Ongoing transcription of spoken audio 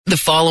The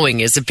following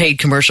is a paid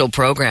commercial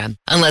program.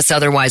 Unless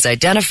otherwise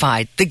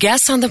identified, the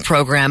guests on the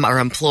program are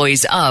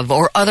employees of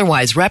or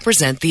otherwise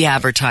represent the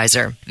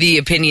advertiser. The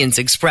opinions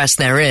expressed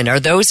therein are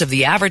those of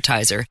the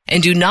advertiser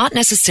and do not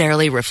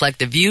necessarily reflect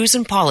the views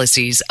and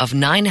policies of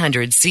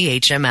 900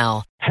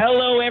 CHML.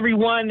 Hello,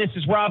 everyone. This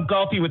is Rob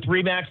Golfi with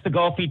RE/MAX, the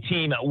Golfi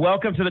Team.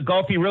 Welcome to the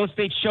Golfi Real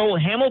Estate Show,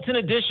 Hamilton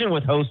Edition,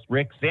 with host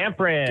Rick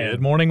Zamprin.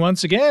 Good morning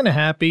once again.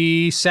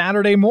 Happy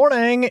Saturday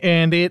morning,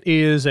 and it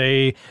is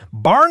a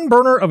barn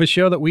burner of a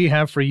show that we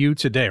have for you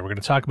today. We're going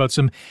to talk about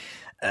some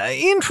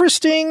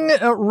interesting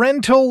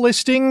rental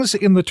listings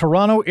in the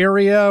Toronto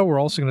area.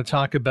 We're also going to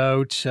talk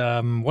about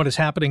what is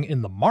happening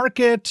in the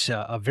market,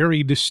 a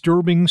very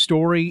disturbing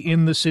story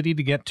in the city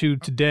to get to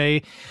today.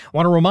 I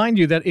want to remind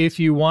you that if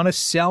you want to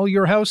sell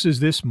your house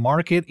as this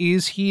market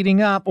is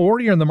heating up,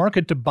 or you're in the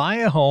market to buy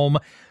a home,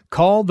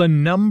 call the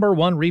number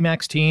one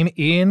RE/MAX team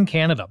in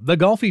Canada, the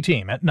Golfi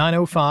Team, at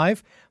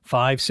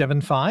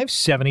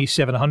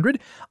 905-575-7700.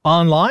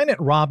 Online at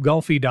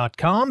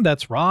robgolfi.com.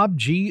 That's Rob,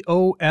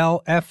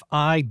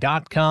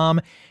 Golfi.com.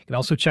 You can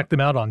also check them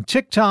out on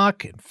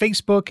TikTok, and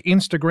Facebook,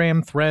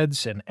 Instagram,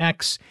 Threads, and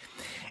X.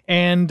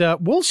 And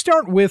we'll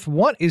start with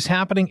what is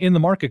happening in the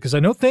market, because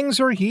I know things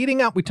are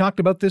heating up. We talked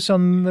about this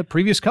on the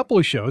previous couple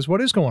of shows.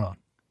 What is going on?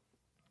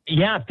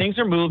 Yeah, things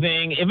are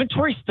moving.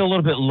 Inventory's still a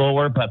little bit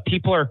lower, but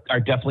people are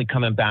definitely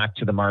coming back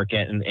to the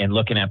market and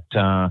looking at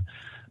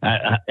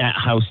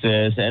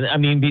houses. And I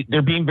mean,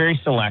 they're being very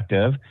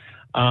selective.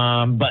 But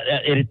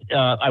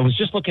I was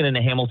just looking in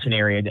the Hamilton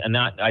area, and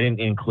I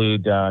didn't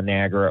include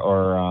Niagara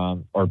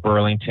or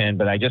Burlington,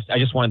 but I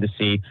just wanted to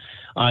see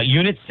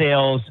unit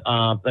sales.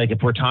 Like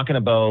if we're talking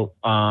about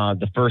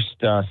the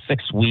first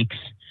 6 weeks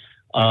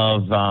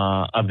of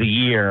the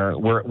year,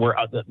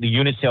 the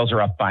unit sales are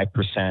up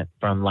 5%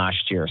 from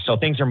last year. So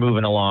things are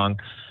moving along.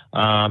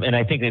 And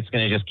I think it's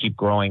going to just keep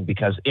growing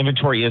because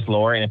inventory is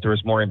lower. And if there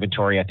was more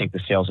inventory, I think the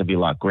sales would be a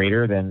lot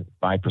greater than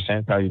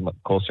 5%, probably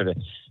closer to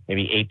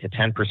maybe 8 to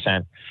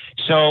 10%.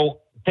 So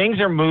things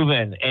are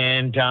moving,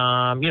 and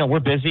we're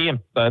busy,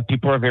 and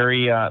people are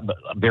very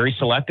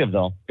selective,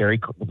 though, very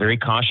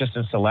cautious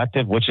and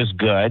selective, which is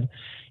good.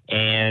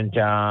 And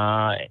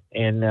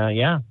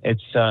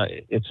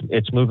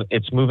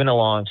it's moving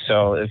along.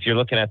 So if you're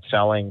looking at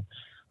selling,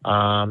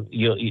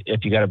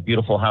 if you got a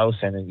beautiful house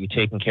and you're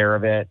taking care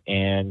of it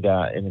and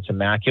it's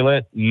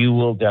immaculate, you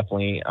will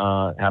definitely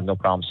have no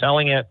problem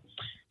selling it.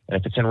 And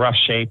if it's in rough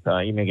shape,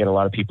 you may get a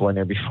lot of people in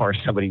there before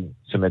somebody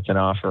submits an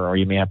offer, or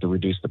you may have to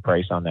reduce the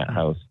price on that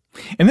house.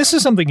 And this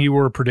is something you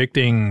were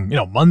predicting,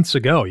 months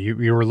ago.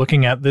 You were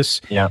looking at this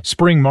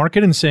spring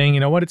market and saying, you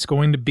know what, it's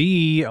going to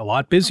be a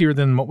lot busier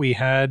than what we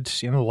had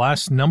the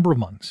last number of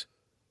months.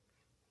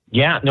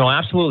 Yeah, no,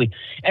 absolutely.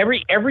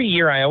 Every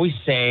year I always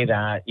say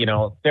that,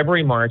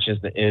 February, March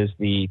is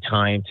the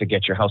time to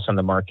get your house on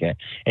the market.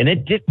 And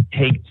it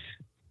takes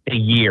a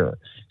year.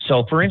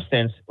 So for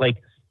instance,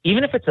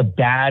 even if it's a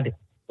bad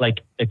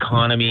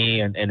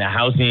economy and the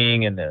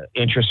housing and the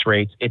interest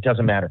rates, it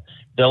doesn't matter.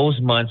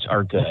 Those months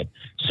are good.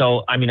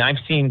 So, I mean, I've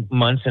seen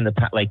months in the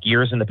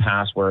years in the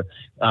past where,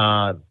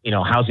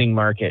 housing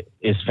market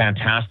is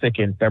fantastic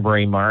in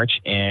February,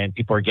 March, and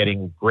people are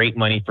getting great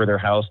money for their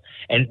house.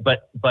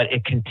 But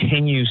it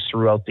continues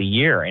throughout the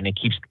year, and it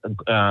keeps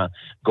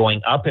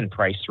going up in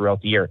price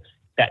throughout the year.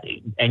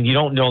 And you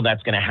don't know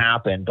that's going to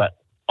happen. But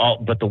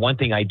the one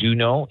thing I do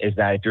know is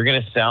that if you're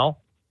going to sell,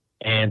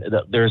 and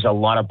there's a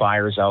lot of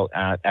buyers out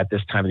at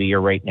this time of the year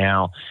right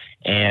now.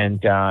 And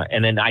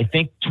then I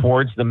think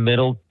towards the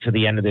middle to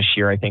the end of this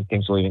year, I think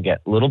things will even get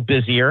a little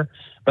busier,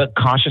 but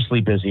cautiously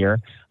busier,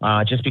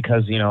 just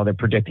because, they're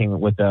predicting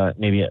with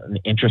maybe an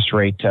interest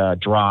rate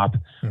drop.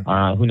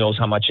 Who knows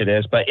how much it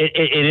is, but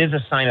it is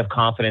a sign of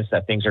confidence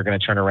that things are going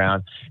to turn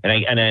around.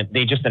 And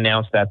they just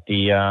announced that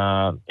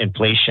the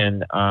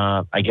inflation,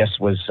 I guess,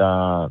 was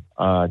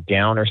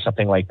down or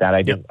something like that.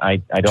 I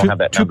don't have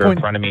that number in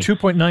front of me.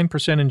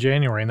 2.9% in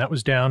January, and that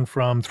was down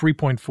from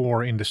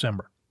 3.4 in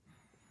December.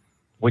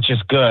 Which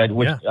is good.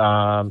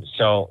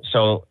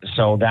 So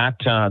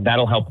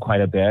that'll help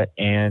quite a bit.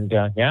 And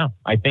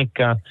I think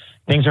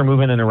things are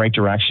moving in the right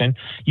direction.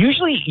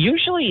 Usually,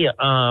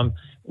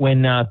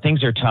 when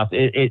things are tough,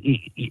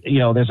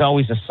 there's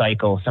always a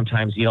cycle.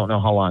 Sometimes you don't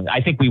know how long. I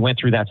think we went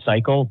through that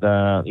cycle,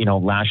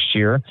 last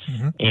year,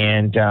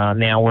 and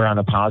now we're on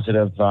a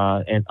positive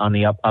and on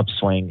the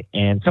upswing.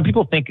 And some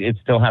people think it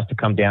still has to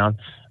come down.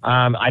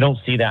 I don't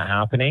see that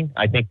happening.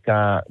 I think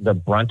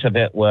the brunt of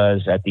it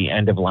was at the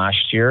end of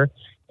last year.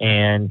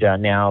 And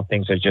now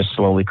things are just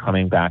slowly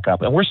coming back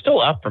up. And we're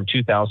still up from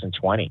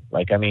 2020.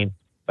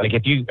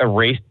 If you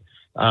erased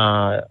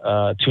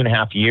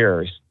 2.5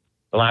 years,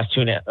 the last two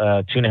and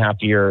a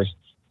half years,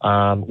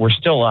 we're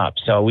still up.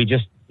 So we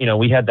just,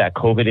 we had that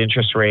COVID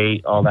interest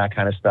rate, all that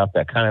kind of stuff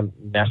that kind of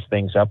messed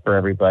things up for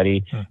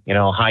everybody,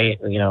 high,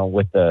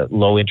 with the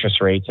low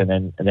interest rates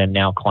and then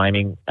now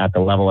climbing at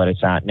the level that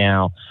it's at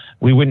now.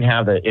 We wouldn't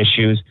have the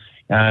issues.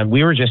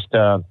 We were just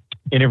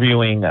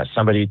interviewing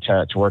somebody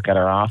to work at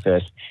our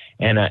office,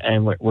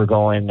 and we're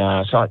going,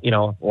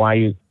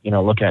 why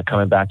looking at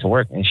coming back to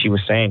work. And she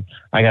was saying,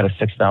 I got a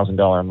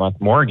 $6,000 a month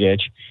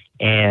mortgage,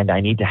 and I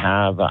need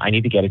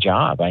to get a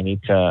job. I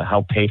need to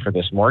help pay for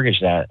this mortgage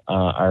that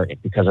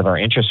because of our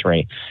interest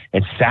rate.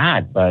 It's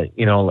sad, but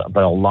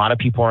a lot of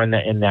people are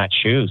in that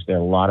shoes. There are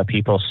a lot of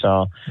people.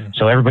 So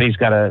everybody's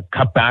got to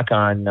cut back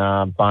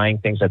on buying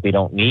things that they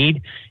don't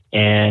need,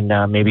 and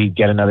maybe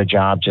get another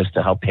job just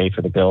to help pay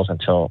for the bills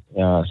until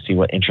see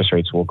what interest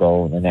rates will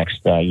go in the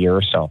next year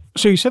or so.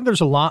 So you said there's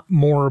a lot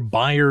more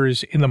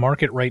buyers in the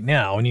market right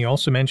now, and you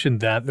also mentioned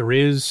that there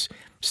is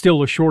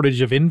still a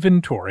shortage of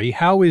inventory.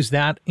 How is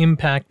that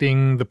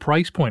impacting the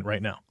price point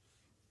right now?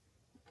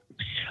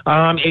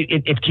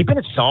 It's keeping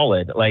it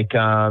solid. Like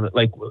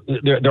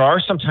there are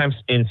sometimes,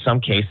 in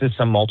some cases,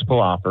 some multiple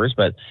offers,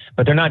 but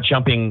they're not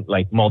jumping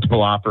like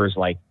multiple offers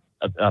like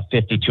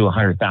 50 to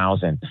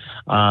 100,000.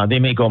 They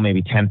may go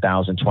maybe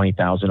 10,000,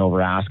 20,000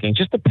 over asking.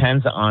 Just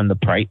depends on the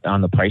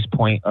price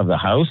point of the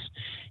house.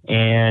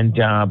 And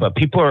but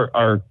people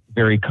are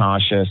very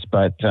cautious,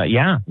 but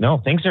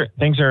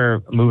things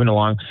are moving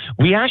along.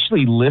 We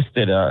actually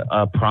listed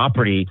a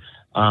property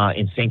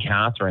in St.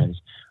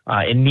 Catharines.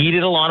 It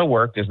needed a lot of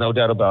work. There's no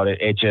doubt about it.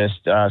 It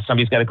just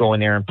somebody's got to go in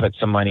there and put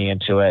some money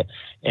into it,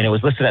 and it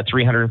was listed at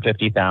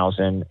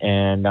 $350,000.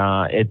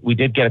 And we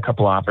did get a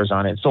couple offers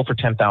on it. It sold for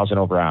 $10,000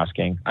 over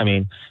asking. I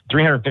mean,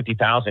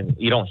 $350,000.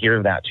 You don't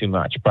hear that too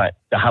much, but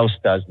the house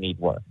does need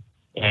work.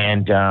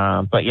 And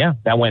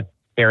that went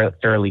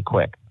fairly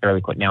quick.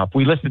 Now, if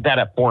we listed that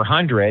at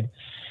 400,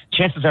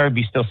 chances are it'd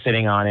be still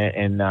sitting on it,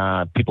 and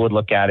people would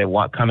look at it,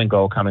 come and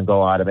go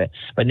out of it.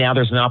 But now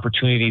there's an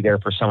opportunity there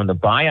for someone to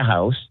buy a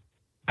house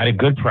at a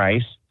good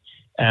price,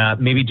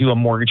 maybe do a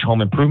mortgage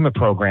home improvement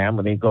program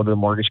where they go to the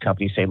mortgage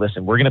company and say,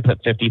 listen, we're going to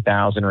put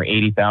 $50,000 or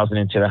 $80,000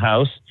 into the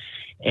house,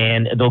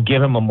 and they'll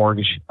give them a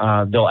mortgage.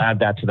 They'll add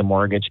that to the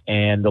mortgage,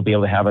 and they'll be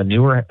able to have a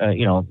newer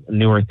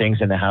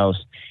things in the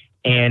house,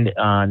 and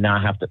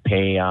not have to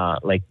pay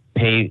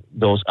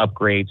those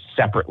upgrades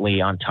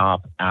separately on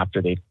top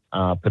after they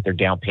put their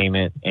down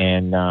payment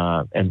and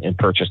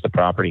purchase the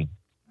property.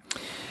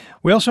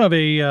 We also have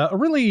a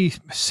really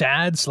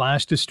sad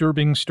 /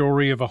 disturbing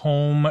story of a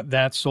home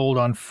that sold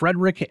on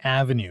Frederick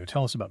Avenue.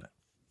 Tell us about it.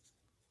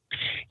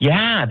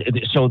 Yeah,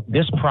 so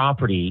this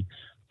property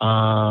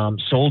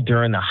sold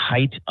during the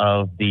height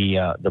of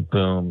the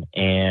boom,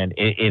 and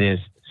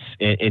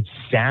it's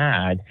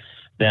sad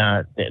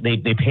that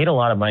they paid a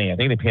lot of money. I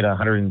think they paid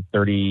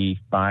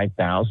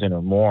 $135,000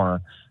 or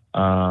more.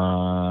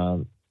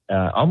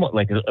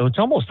 It's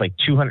almost like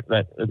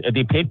 200.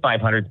 They paid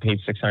 $500, paid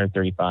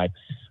 $635,000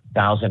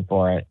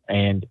 for it,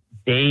 and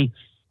the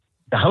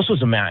house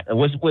was it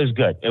was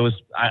good. It was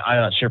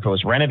I'm not sure if it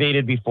was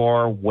renovated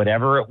before,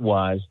 whatever it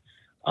was.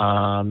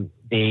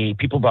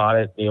 People bought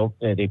it.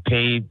 They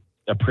paid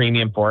a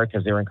premium for it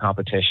because they were in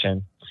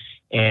competition,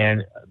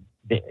 and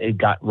it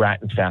got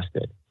rat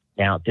infested.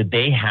 Now, did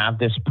they have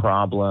this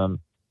problem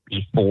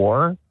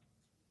before?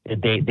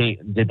 Did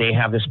they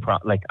have this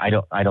problem? Like, I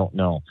don't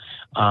know.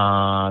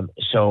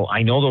 So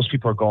I know those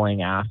people are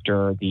going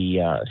after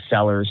the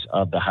sellers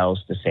of the house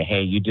to say,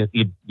 hey, you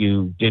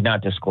did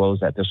not disclose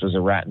that this was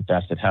a rat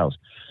infested house.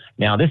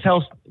 Now, this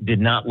house did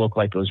not look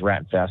like it was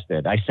rat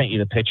infested. I sent you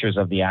the pictures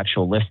of the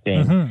actual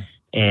listing. Mm-hmm.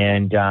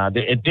 And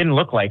it didn't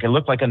look like. It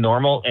looked like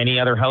any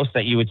other house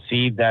that you would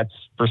see that's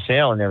for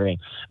sale and everything.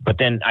 But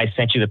then I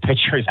sent you the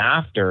pictures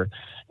after,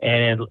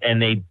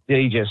 and they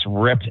just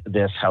ripped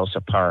this house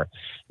apart.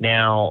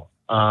 Now,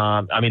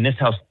 this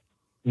house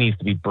needs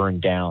to be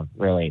burned down.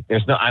 Really,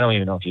 I don't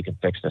even know if you can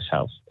fix this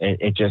house.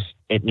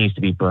 It needs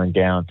to be burned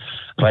down.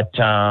 But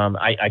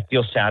I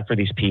feel sad for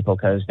these people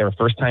because they're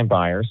first-time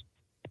buyers.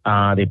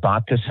 They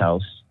bought this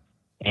house,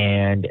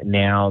 and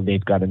now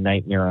they've got a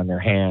nightmare on their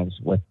hands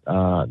with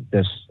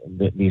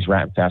these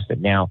rat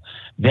infested. Now,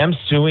 them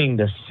suing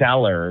the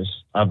sellers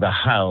of the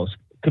house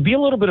could be a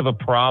little bit of a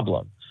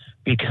problem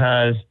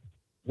because,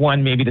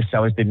 one, maybe the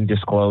sellers didn't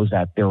disclose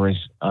that there was,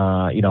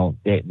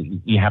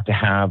 you have to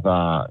have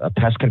a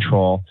pest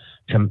control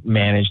to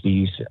manage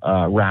these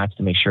rats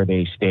to make sure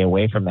they stay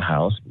away from the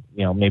house.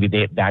 Maybe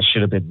that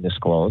should have been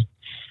disclosed.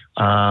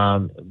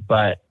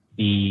 But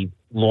the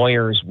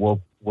lawyers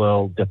will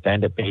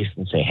defend it based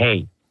and say,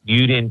 hey,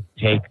 you didn't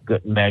take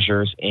good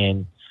measures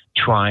in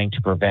trying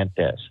to prevent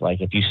this.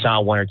 Like if you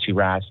saw one or two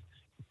rats,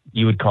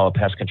 you would call a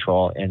pest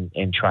control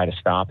and try to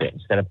stop it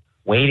instead of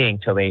waiting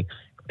till they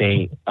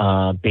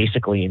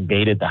basically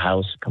invaded the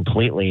house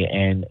completely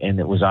and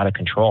it was out of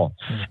control.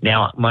 Mm-hmm.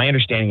 Now, my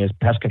understanding is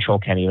pest control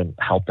can't even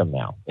help them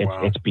now.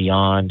 It's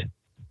beyond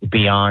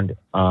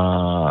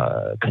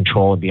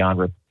control and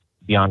beyond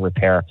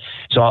repair.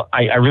 So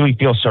I really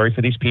feel sorry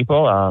for these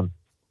people.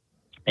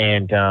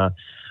 It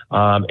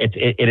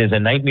is a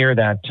nightmare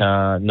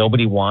that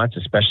nobody wants,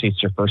 especially if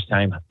you're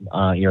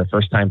a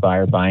first time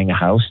buyer buying a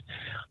house.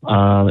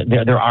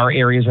 There are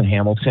areas in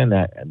Hamilton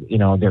that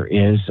there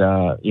is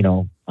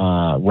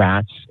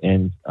rats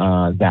and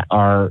that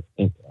are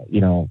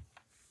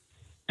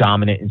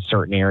dominant in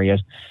certain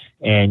areas.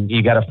 And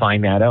you got to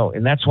find that out.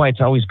 And that's why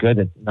it's always good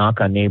to knock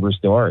on neighbors'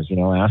 doors,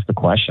 ask the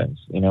questions,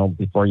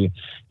 before you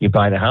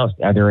buy the house.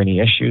 Are there any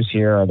issues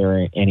here? Are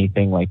there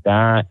anything like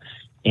that?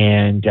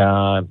 And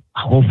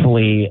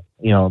hopefully,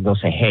 they'll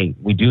say, hey,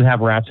 we do have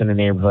rats in the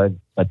neighborhood,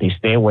 but they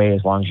stay away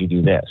as long as you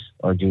do this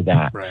or do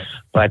that. Right.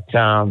 But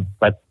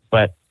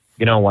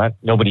you know what?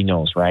 Nobody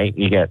knows, right?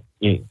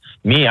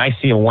 Me, I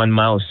see a one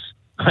mouse.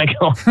 I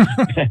go,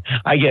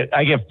 I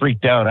get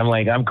freaked out.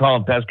 I'm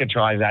calling pest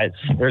control.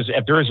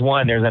 If there's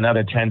one, there's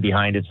another 10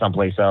 behind it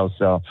someplace else.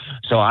 So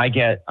I'll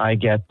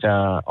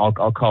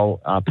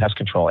call pest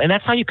control, and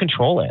that's how you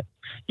control it.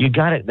 You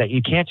got it. That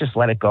you can't just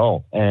let it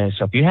go. And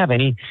so if you have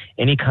any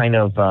kind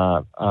of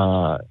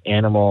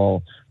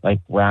animal like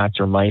rats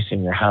or mice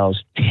in your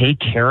house, take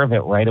care of it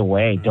right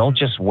away. Mm-hmm. Don't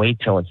just wait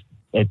till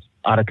it's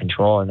out of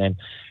control, and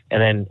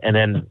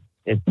then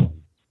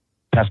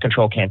pest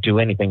control can't do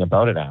anything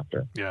about it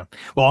after. Yeah.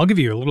 Well, I'll give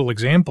you a little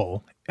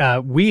example.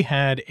 We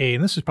had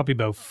and this is probably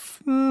about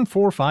 4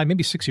 or 5,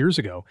 maybe 6 years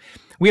ago,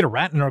 we had a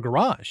rat in our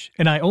garage.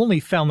 And I only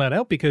found that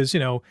out because,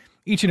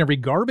 each and every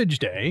garbage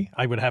day,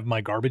 I would have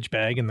my garbage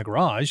bag in the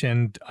garage,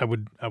 and I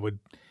would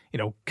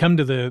come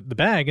to the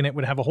bag, and it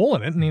would have a hole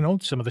in it,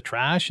 and, some of the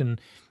trash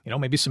and,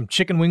 maybe some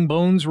chicken wing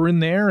bones were in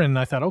there. And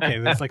I thought, okay,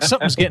 that's like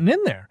something's getting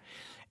in there.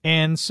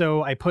 And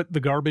so I put the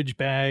garbage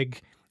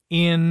bag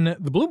in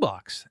the blue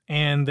box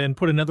and then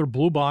put another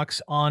blue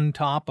box on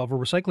top of a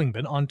recycling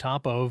bin on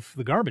top of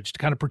the garbage to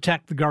kind of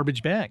protect the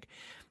garbage bag.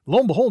 Lo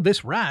and behold,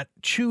 this rat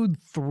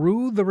chewed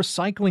through the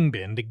recycling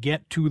bin to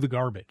get to the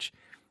garbage.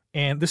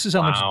 And this is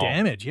how much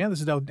damage. Yeah, this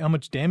is how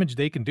much damage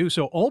they can do.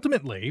 So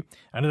ultimately,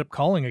 I ended up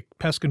calling a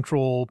pest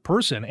control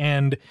person,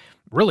 and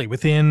really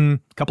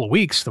within a couple of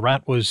weeks, the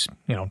rat was,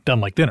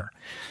 done like dinner.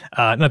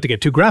 Not to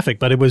get too graphic,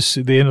 but it was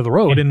the end of the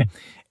road.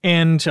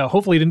 And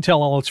hopefully it didn't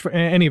tell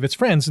any of its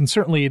friends, and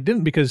certainly it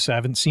didn't because I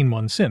haven't seen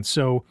one since.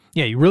 So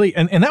yeah, you really,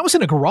 and that was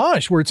in a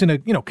garage where it's in a,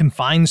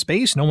 confined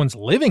space. No one's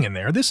living in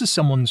there. This is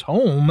someone's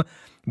home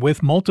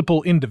with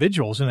multiple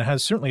individuals, and it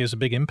certainly has a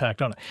big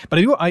impact on it. But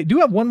I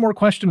do have one more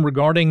question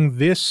regarding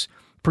this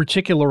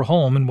particular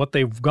home and what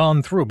they've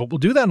gone through, but we'll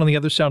do that on the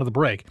other side of the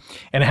break.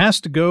 And it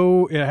has to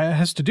do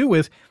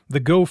with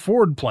the go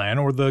forward plan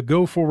or the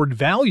go forward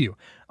value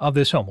of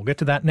this home. We'll get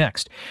to that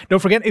next. Don't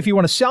forget, if you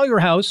want to sell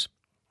your house,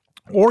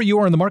 or you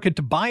are in the market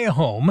to buy a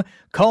home,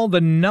 call the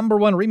number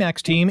one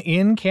RE/MAX team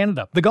in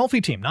Canada, the Golfi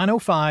Team,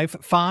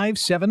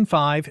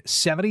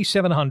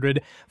 905-575-7700.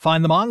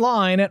 Find them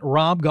online at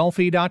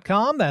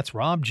robgolfi.com. That's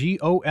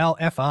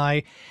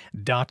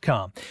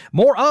robgolfi.com.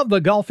 More of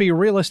the Golfi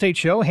Real Estate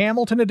Show,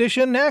 Hamilton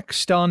Edition,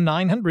 next on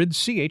 900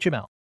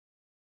 CHML.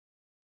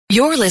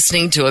 You're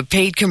listening to a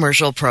paid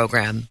commercial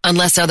program.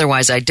 Unless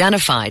otherwise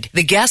identified,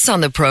 the guests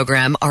on the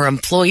program are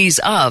employees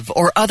of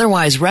or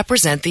otherwise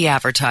represent the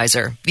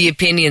advertiser. The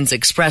opinions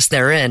expressed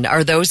therein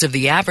are those of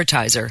the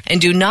advertiser and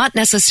do not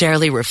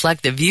necessarily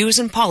reflect the views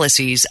and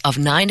policies of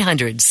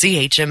 900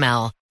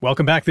 CHML.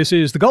 Welcome back. This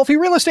is the Golfi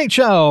Real Estate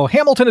Show,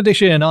 Hamilton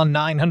Edition on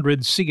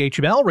 900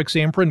 CHML. Rick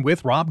Zamprin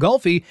with Rob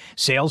Golfi,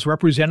 sales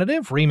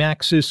representative,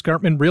 RE/MAX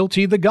Escarpment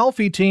Realty, the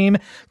Golfi Team.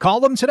 Call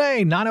them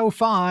today,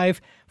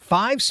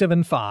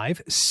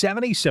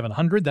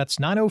 905-575-7700. That's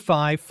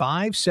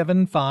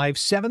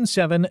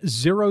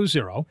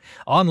 905-575-7700.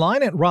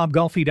 Online at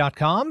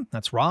robgolfi.com.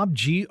 That's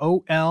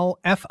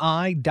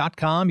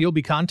robgolfi.com. You'll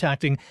be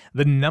contacting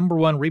the number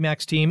one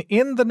RE/MAX team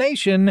in the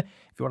nation.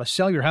 If you want to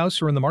sell your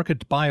house or in the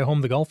market to buy a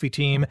home, the Golfi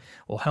Team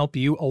will help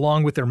you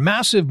along with their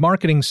massive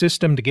marketing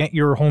system to get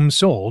your home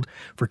sold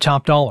for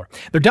top dollar.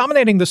 They're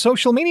dominating the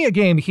social media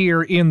game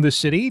here in the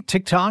city.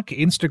 TikTok,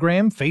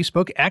 Instagram,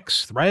 Facebook,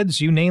 X,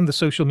 Threads, you name the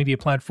social media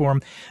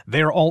platform.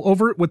 They're all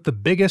over it with the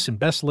biggest and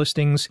best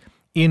listings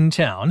in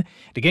town.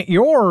 To get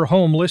your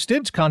home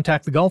listed,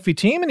 contact the Golfi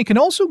Team, and you can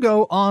also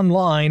go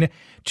online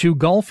to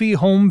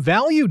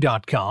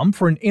golfihomevalue.com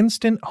for an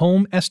instant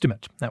home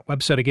estimate. That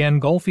website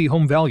again,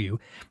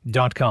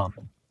 golfihomevalue.com.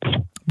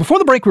 Before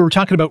the break, we were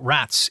talking about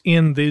rats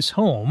in this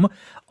home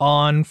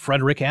on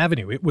Frederick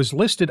Avenue. It was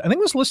listed, I think it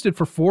was listed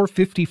for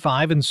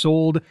 $455 and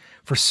sold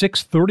for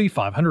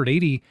 $635,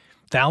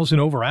 $180,000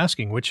 over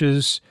asking, which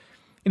is,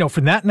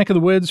 for that neck of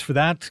the woods, for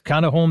that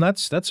kind of home,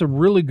 that's a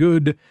really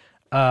good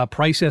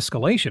price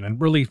escalation and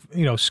really,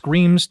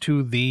 screams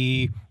to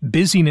the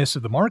busyness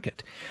of the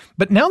market.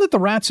 But now that the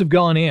rats have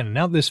gone in,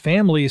 now this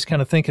family is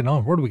kind of thinking,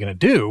 what are we going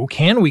to do?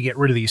 Can we get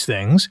rid of these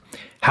things?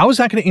 How is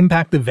that going to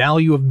impact the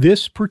value of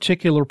this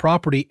particular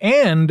property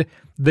and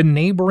the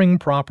neighboring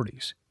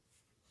properties?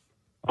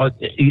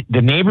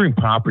 The neighboring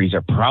properties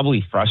are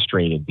probably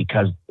frustrated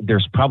because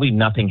there's probably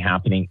nothing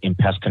happening in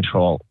pest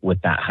control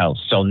with that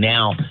house. So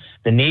now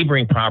the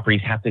neighboring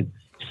properties have to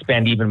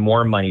spend even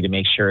more money to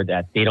make sure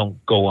that they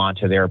don't go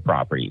onto their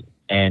property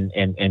and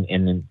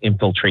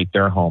infiltrate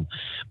their home.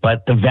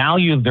 But the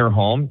value of their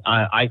home,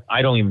 I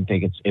don't even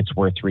think it's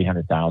worth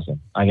 $300,000.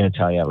 I'm going to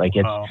tell you, like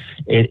it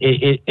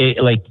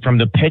like from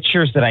the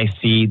pictures that I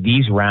see,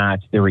 these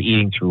rats, they were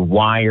eating through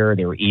wire,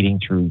 they were eating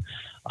through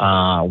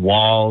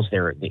walls.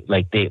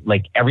 Like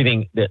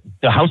everything.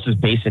 The house is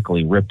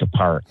basically ripped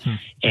apart,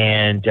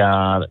 and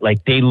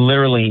like they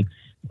literally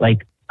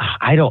like.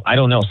 I don't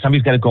know.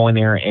 Somebody's got to go in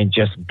there and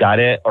just gut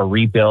it or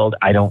rebuild.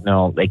 I don't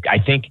know. Like, I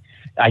think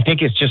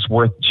it's just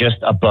worth just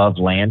above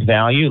land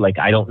value. Like,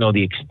 I don't know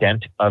the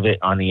extent of it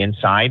on the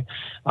inside.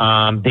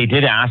 They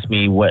did ask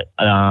me what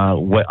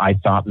I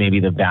thought maybe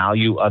the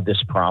value of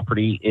this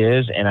property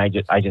is. And I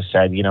just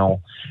said, you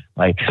know,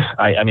 like,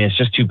 I mean, it's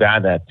just too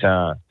bad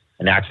that,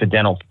 an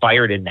accidental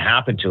fire didn't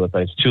happen to it,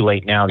 but it's too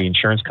late now. The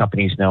insurance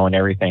companies know and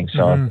everything.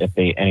 So if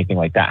anything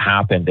like that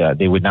happened,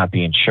 they would not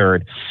be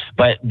insured.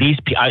 But these,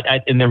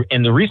 and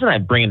the reason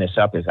I'm bringing this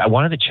up is I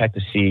wanted to check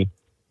to see,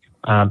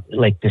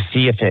 to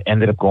see if it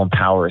ended up going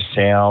power of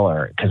sale,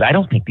 or because I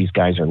don't think these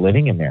guys are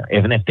living in there.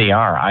 Even if they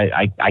are,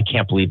 I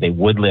can't believe they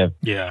would live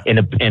in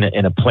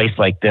a place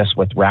like this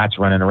with rats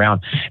running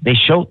around. They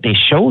showed the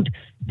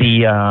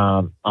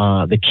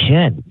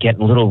kid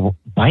getting little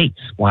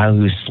bites while he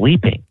was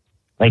sleeping.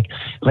 Like,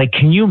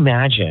 can you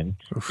imagine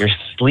you're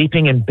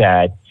sleeping in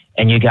bed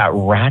and you got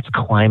rats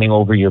climbing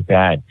over your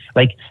bed?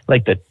 Like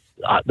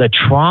the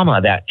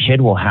trauma that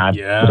kid will have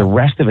for the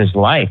rest of his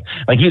life.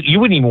 Like you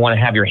wouldn't even want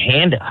to have your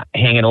hand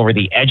hanging over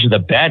the edge of the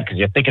bed because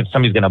you're thinking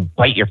somebody's going to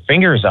bite your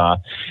fingers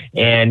off.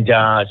 And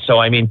so,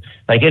 I mean,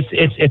 like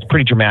it's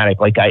pretty dramatic.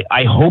 Like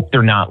I hope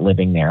they're not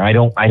living there. I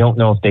don't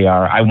know if they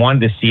are. I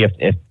wanted to see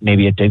if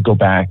maybe it did go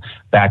back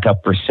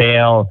up for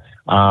sale.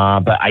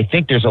 But I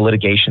think there's a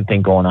litigation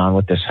thing going on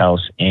with this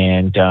house,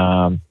 and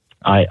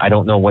I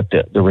don't know what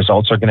the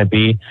results are going to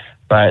be,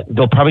 but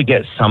they'll probably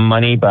get some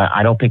money. But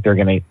I don't think they're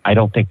going to. I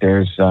don't think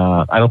they're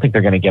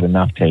going to get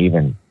enough to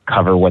even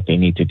cover what they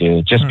need to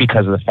do, just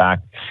because of the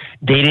fact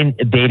they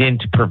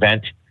didn't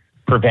prevent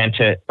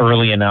it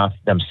early enough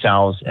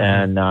themselves,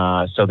 and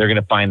so they're going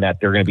to find that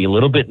they're going to be a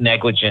little bit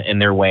negligent in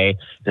their way.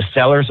 The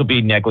sellers will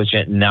be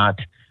negligent, not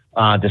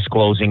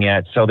disclosing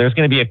it. So there's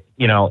going to be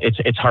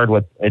it's hard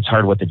what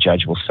the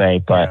judge will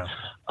say, but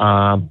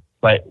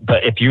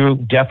if you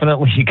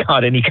definitely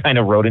got any kind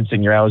of rodents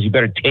in your house, you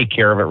better take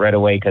care of it right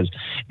away, because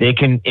they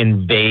can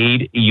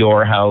invade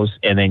your house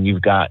and then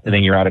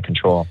you're out of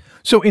control.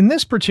 So in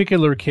this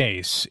particular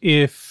case,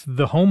 if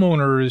the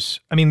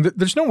homeowners, I mean,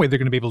 there's no way they're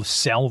going to be able to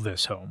sell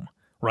this home,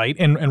 right?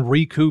 And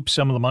recoup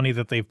some of the money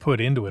that they've put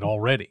into it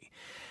already.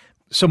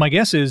 So my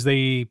guess is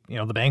the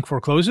bank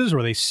forecloses,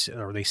 or they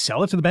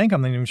sell it to the bank.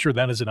 I'm not even sure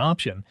that is an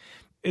option.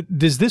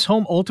 Does this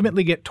home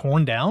ultimately get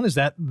torn down? Is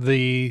that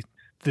the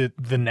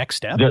next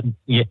step?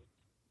 The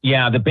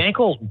bank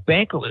will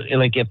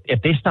like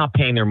if they stop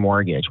paying their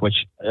mortgage,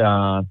 which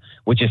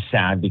is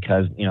sad,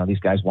 because these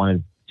guys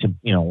wanted to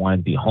be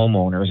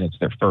homeowners. It's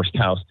their first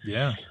house.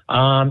 Yeah.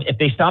 If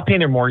they stop paying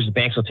their mortgage, the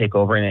banks will take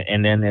over,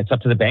 and then it's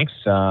up to the banks.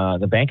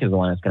 The bank is the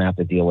one that's going to have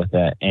to deal with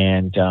it,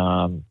 and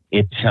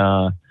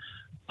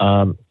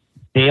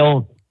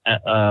they'll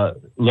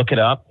look it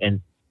up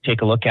and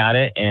take a look at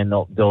it, and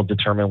they'll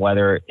determine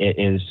whether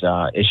it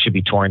should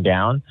be torn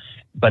down.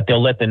 But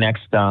they'll let the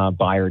next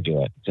buyer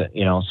do it. So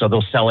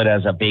they'll sell it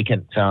as a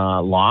vacant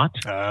lot,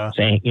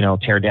 saying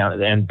tear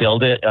down and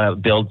build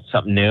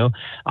something new.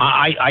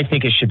 I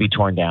think it should be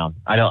torn down.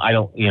 I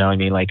don't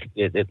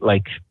it's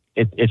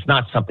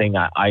not something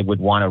I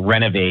would want to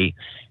renovate.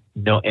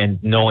 And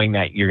knowing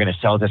that you're going to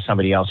sell it to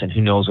somebody else, and who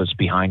knows what's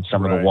behind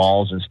some of the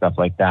walls and stuff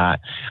like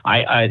that.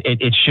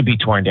 It should be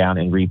torn down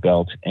and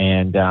rebuilt.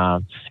 And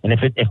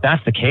if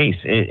that's the case,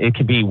 it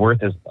could be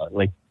worth as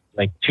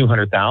like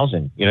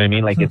 $200,000. You know what I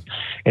mean? Like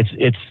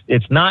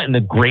it's not in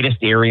the greatest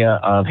area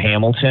of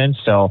Hamilton.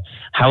 So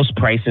house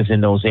prices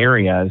in those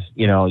areas,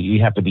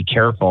 you have to be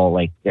careful.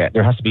 Like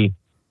there has to be,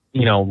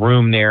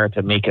 room there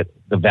to make it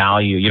the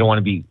value. You don't want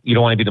to be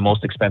the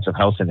most expensive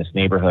house in this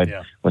neighborhood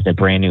with a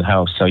brand new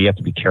house. So you have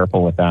to be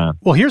careful with that.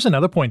 Well, here's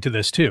another point to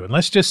this too. And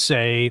let's just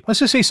say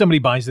somebody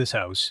buys this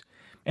house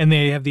and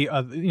they have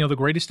the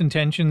greatest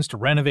intentions to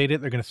renovate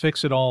it. They're going to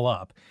fix it all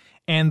up,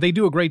 and they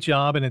do a great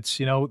job. And it's,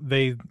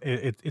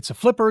 it's a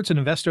flipper, it's an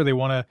investor. They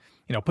want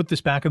to, put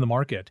this back in the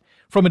market.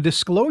 From a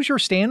disclosure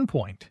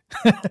standpoint,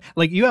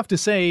 like you have to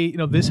say,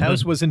 this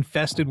house was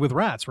infested with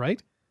rats,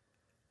 right?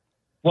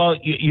 Well,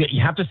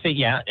 you have to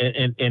say,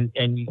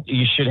 and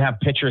you should have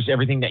pictures,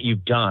 everything that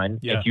you've done,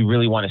 if you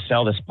really want to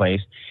sell this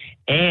place.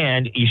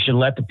 And you should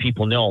let the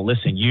people know,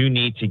 listen, you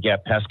need to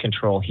get pest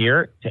control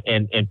here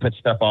and put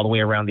stuff all the way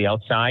around the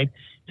outside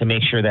to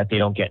make sure that they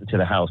don't get into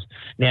the house.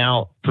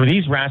 Now, for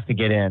these rats to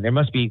get in, there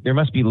must be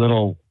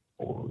little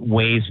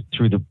ways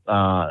through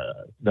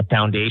the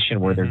foundation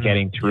where they're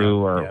getting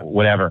through or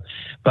whatever.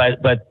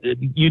 But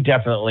you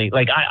definitely,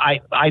 like,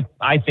 I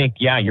think,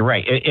 you're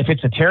right. If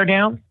it's a tear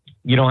down,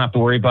 you don't have to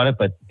worry about it,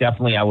 but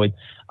definitely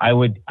I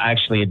would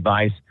actually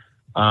advise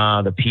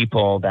the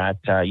people that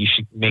you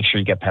should make sure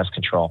you get pest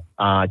control,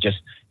 just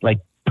like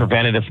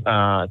preventative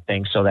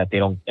things, so that they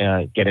don't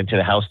get into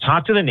the house.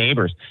 Talk to the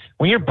neighbors.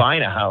 When you're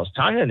buying a house,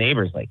 talk to the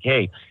neighbors like,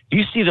 hey, do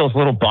you see those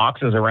little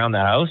boxes around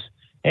the house?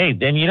 hey,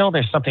 then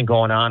there's something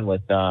going on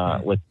with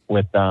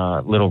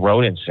little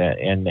rodents,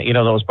 and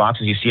those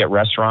boxes you see at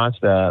restaurants,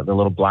 the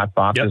little black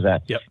boxes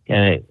that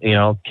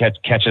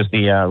catches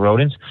the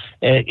rodents.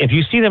 If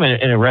you see them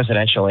in a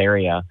residential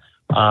area,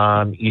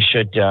 you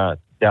should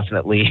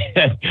definitely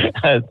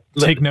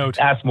take note.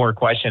 Ask more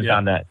questions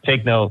on that.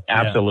 Take note.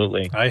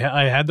 Absolutely. Yeah.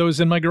 I had those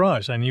in my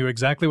garage. I knew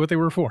exactly what they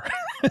were for.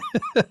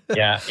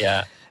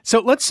 Yeah. So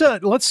let's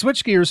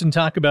switch gears and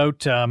talk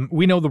about,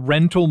 we know the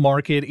rental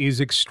market is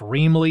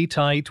extremely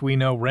tight. We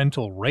know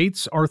rental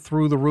rates are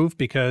through the roof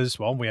because,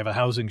 well, we have a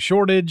housing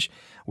shortage,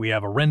 we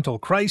have a rental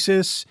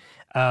crisis,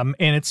 and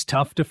it's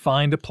tough to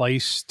find a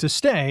place to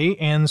stay.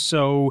 And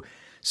so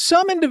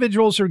some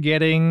individuals are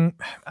getting,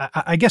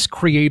 I guess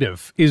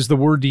creative is the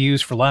word to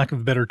use for lack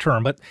of a better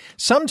term, but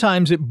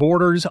sometimes it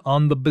borders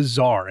on the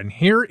bizarre. And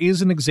here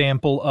is an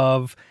example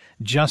of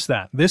just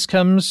that. This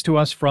comes to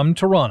us from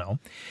Toronto.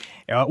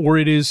 Where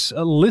it is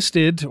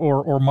listed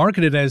or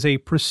marketed as a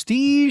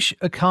prestige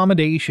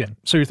accommodation.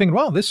 So you're thinking,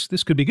 wow, this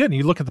could be good. And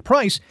you look at the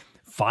price,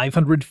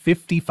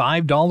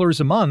 $555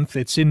 a month.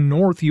 It's in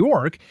North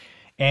York.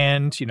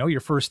 And, your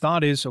first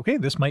thought is, okay,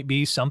 this might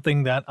be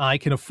something that I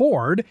can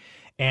afford.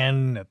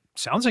 And it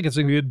sounds like it's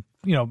a good,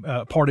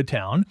 part of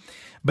town.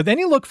 But then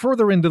you look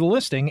further into the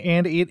listing,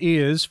 and it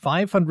is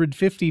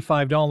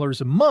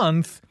 $555 a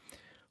month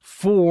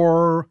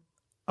for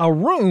a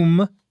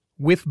room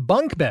with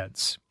bunk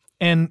beds.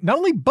 And not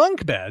only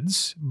bunk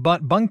beds,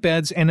 but bunk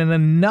beds and in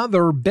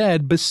another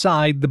bed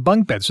beside the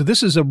bunk bed. So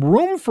this is a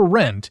room for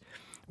rent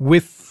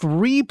with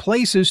 3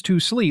 places to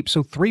sleep,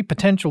 so 3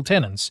 potential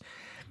tenants.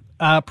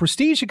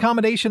 Prestige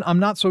accommodation, I'm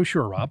not so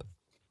sure, Rob.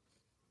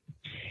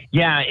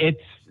 Yeah,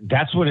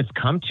 that's what it's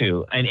come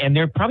to. And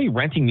they're probably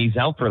renting these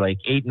out for like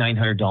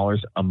 $800-900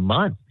 a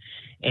month.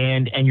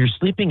 And you're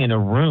sleeping in a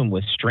room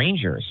with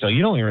strangers, so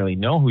you don't really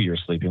know who you're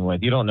sleeping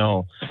with. You don't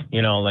know,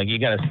 like you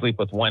got to sleep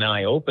with one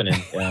eye open, and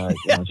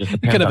just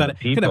depends on the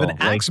people. You could have an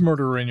axe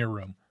murderer in your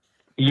room.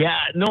 Yeah,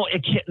 no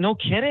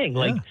kidding.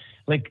 Yeah.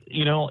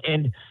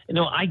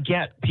 I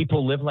get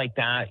people live like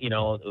that.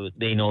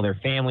 They know their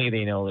family,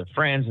 they know their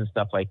friends and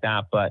stuff like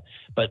that. But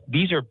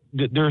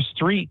there's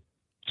 3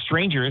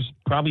 strangers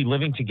probably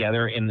living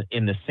together in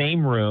the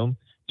same room,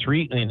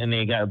 3, and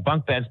they got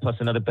bunk beds plus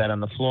another bed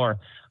on the floor.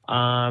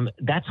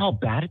 That's how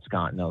bad it's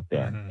gotten out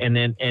there.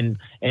 Mm-hmm.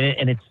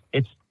 And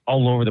it's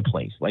all over the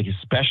place, like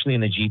especially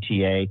in the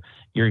GTA.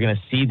 You're going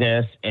to see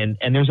this, and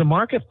there's a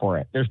market for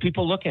it. There's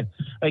people looking.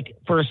 Like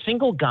for a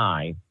single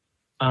guy,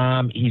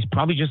 he's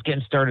probably just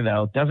getting started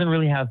out, doesn't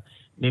really have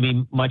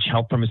maybe much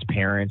help from his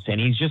parents,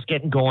 and he's just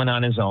getting going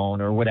on his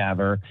own or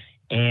whatever.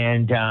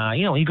 And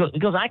he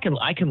goes, I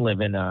can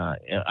live in.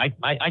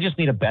 I just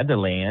need a bed to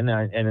lay in,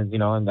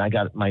 and I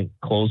got my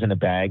clothes in a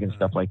bag and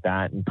stuff like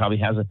that, and probably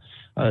has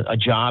a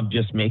job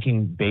just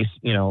making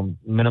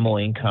minimal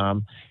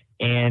income.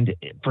 And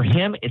for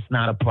him, it's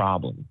not a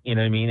problem. You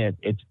know what I mean?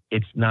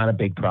 It's not a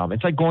big problem.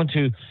 It's like going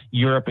to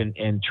Europe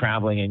and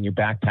traveling, and you're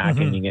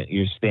backpacking, mm-hmm. and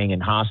you're staying in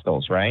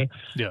hostels, right?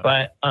 Yeah.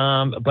 But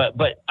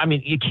I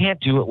mean, you can't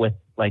do it with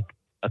like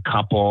a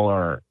couple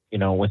or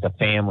with a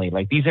family.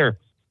 Like these are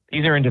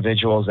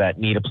individuals that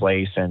need a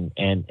place, and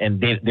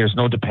there's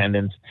no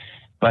dependence,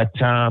 but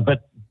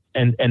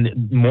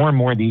more and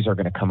more of these are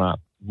going to come up.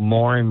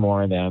 More and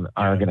more of them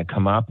are going to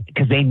come up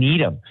because they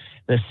need them.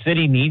 The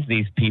city needs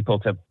these people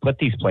to put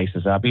these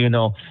places up, even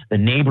though the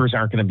neighbors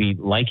aren't going to be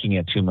liking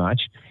it too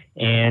much.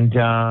 And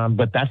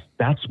but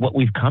that's what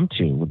we've come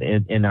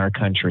to in our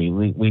country.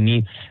 We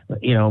need,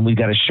 we've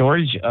got a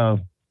shortage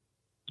of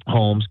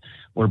homes.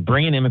 We're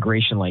bringing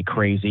immigration like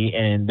crazy,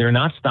 and they're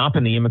not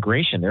stopping the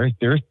immigration.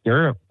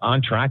 They're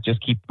on track.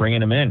 Just keep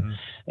bringing them in,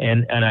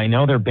 mm-hmm. and I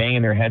know they're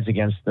banging their heads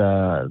against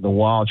the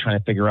wall trying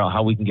to figure out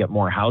how we can get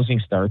more housing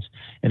starts.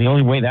 And the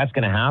only way that's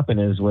going to happen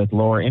is with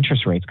lower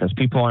interest rates, because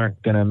people aren't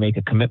going to make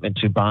a commitment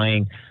to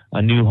buying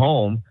a new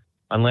home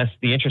unless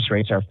the interest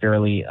rates are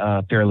fairly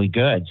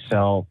good.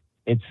 So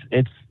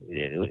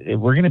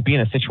we're going to be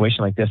in a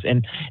situation like this,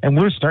 and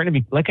we're starting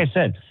to be, like I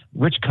said,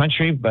 rich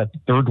country, but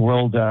third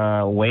world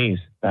ways.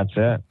 That's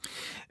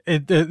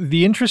it.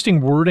 The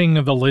interesting wording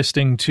of the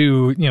listing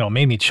too,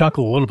 made me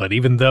chuckle a little bit,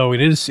 even though it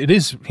is, at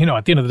the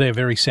end of the day, a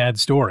very sad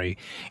story.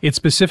 It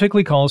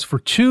specifically calls for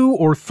 2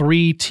 or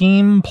 3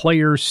 team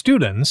player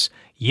students,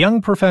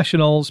 young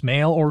professionals,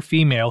 male or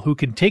female, who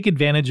can take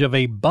advantage of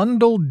a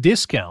bundle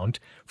discount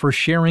for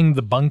sharing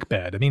the bunk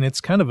bed. I mean,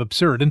 it's kind of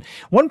absurd. And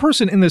one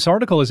person in this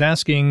article is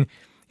asking,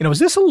 is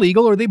this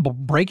illegal? Are they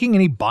breaking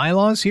any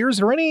bylaws here? Is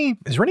there any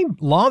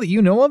law that you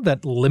know of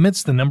that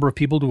limits the number of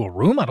people to a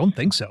room? I don't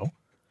think so.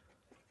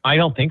 I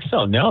don't think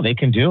so. No, they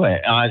can do it.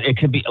 It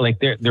could be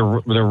like they're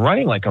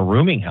running like a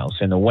rooming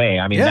house in a way.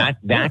 I mean,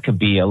 that could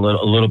be a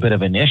little bit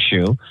of an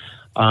issue.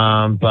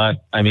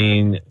 But I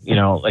mean,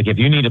 like if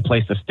you need a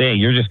place to stay,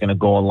 you're just going to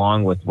go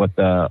along with what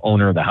the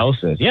owner of the house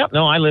is. Yep.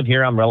 No, I live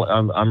here.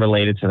 I'm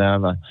related to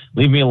them.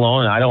 Leave me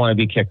alone. I don't want to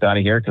be kicked out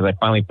of here because I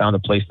finally found a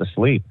place to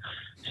sleep.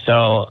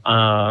 So,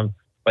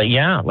 but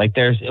yeah, like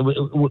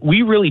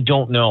we really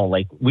don't know.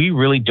 Like we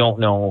really don't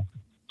know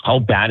how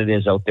bad it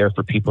is out there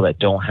for people that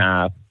don't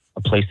have a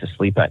a place to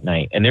sleep at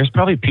night. And there's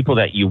probably people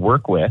that you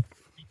work with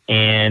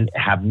and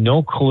have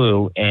no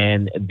clue,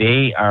 and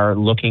they are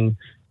looking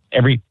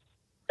every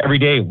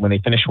day when they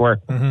finish work,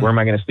 where am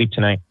I going to sleep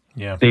tonight?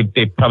 Yeah.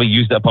 They probably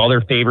used up all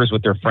their favors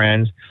with their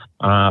friends,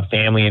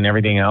 family, and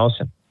everything else.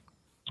 And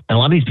a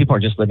lot of these people are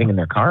just living in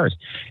their cars.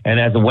 And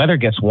as the weather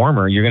gets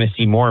warmer, you're going to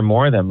see more and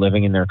more of them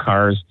living in their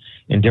cars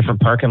in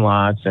different parking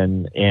lots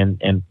and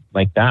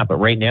like that. But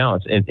right now,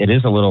 it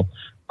is a little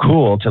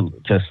cool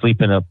to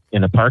sleep in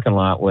a parking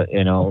lot with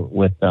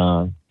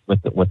the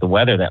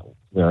weather that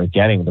we're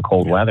getting, the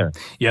cold weather.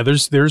 Yeah,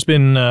 there's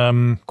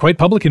been quite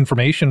public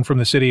information from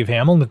the city of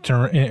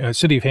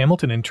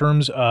Hamilton in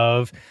terms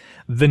of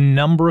the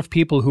number of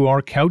people who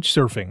are couch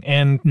surfing,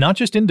 and not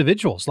just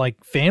individuals,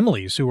 like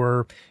families who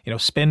are,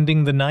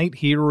 spending the night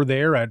here or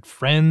there at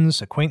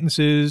friends,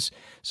 acquaintances,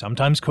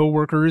 sometimes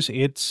coworkers.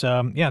 It's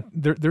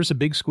there's a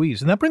big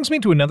squeeze. And that brings me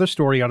to another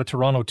story out of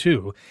Toronto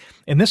too.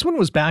 And this one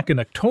was back in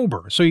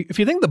October. So if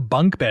you think the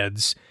bunk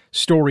beds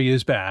story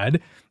is bad,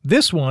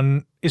 this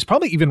one is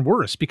probably even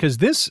worse, because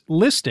this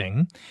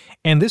listing,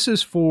 and this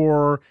is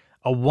for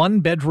a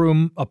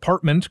 1-bedroom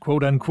apartment,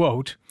 quote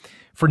unquote,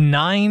 for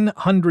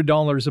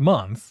 $900 a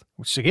month,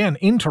 which again,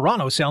 in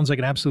Toronto sounds like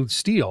an absolute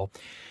steal.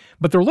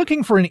 But they're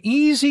looking for an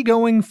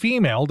easygoing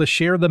female to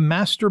share the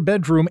master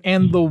bedroom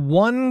and the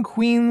 1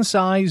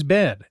 queen-size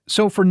bed.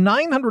 So for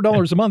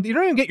 $900 a month, you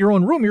don't even get your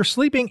own room. You're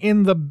sleeping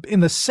in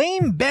the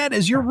same bed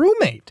as your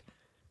roommate.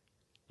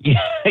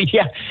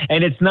 Yeah,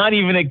 and it's not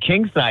even a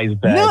king-size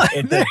bed. No,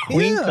 it's a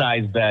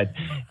queen-size bed.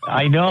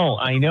 I know.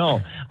 I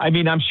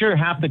mean, I'm sure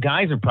half the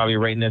guys are probably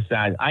writing this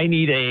as, I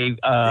need a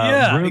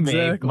roommate,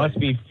 exactly. Must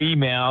be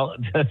female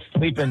to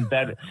sleep in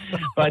bed.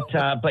 But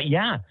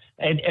yeah,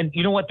 and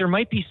you know what? There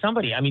might be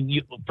somebody. I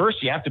mean,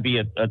 first you have to be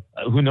a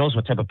who knows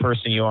what type of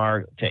person you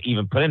are to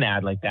even put an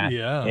ad like that.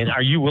 Yeah. And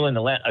are you willing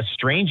to let a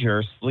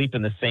stranger sleep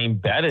in the same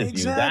bed as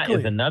you? That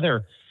is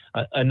another,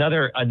 but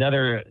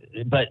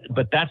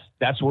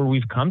that's where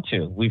we've come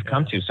to.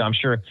 So I'm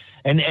sure,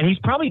 and he's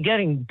probably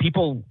getting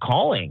people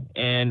calling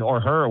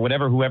or her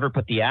or whoever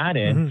put the ad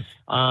in,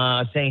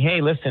 saying, hey,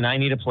 listen, I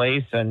need a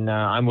place, and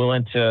I'm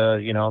willing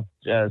to,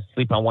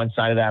 sleep on one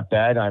side of that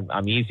bed.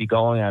 I'm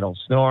easygoing. I don't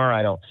snore.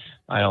 I don't,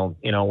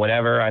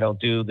 whatever. I don't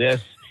do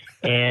this,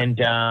 and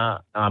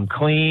I'm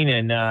clean.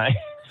 And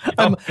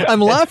I'm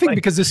laughing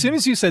because as soon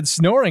as you said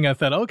snoring, I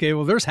thought, okay,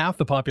 well, there's half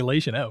the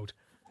population out.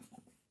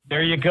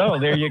 There you go.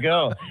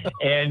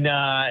 And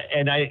I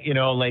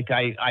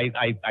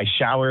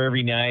shower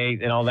every night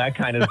and all that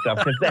kind of stuff,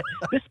 because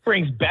this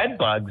brings bed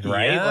bugs,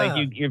 right? Yeah.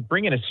 Like you're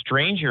bringing a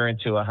stranger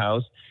into a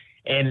house,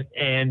 and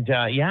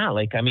a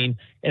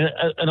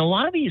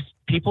lot of these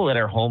people that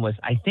are homeless,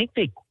 I think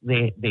they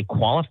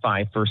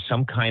qualify for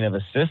some kind of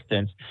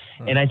assistance,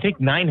 and I think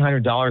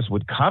 $900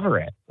 would cover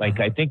it. Like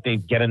I think they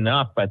get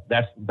enough, but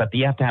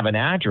you have to have an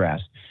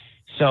address.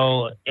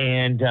 So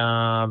it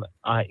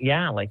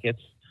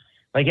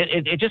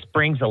just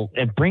brings a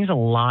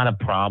lot of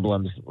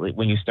problems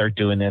when you start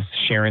doing this,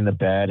 sharing the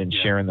bed and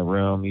sharing the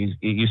room.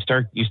 You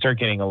start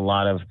getting a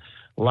lot of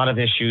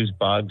issues,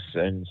 bugs,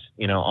 and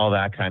all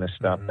that kind of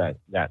stuff that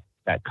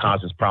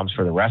causes problems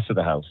for the rest of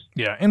the house.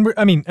 Yeah, and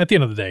at the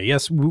end of the day,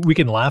 yes, we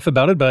can laugh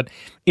about it, but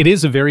it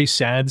is a very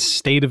sad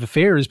state of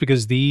affairs,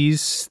 because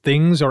these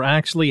things are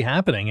actually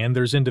happening, and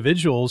there's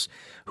individuals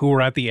who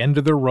are at the end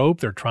of their rope.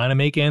 They're trying to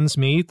make ends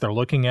meet. They're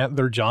looking at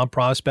their job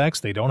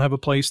prospects. They don't have a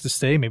place to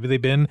stay. Maybe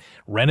they've been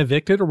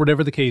rent-evicted or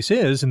whatever the case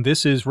is, and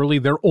this is really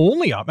their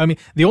only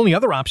the only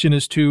other option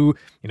is to,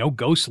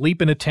 go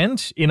sleep in a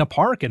tent in a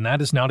park, and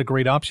that is not a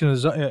great option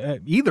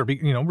either.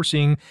 We're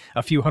seeing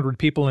a few hundred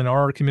people in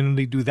our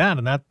community do that,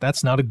 and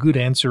that's not a good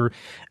answer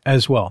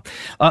as well.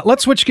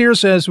 Let's switch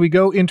gears as we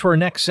go into our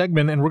next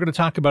segment, and we're going to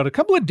talk about a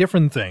couple of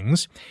different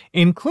things,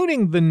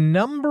 including the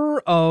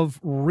number of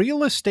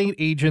real estate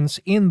agents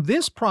in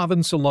this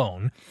province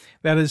alone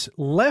that has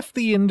left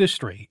the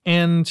industry.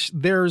 And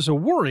there's a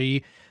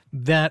worry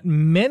that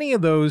many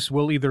of those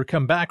will either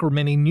come back, or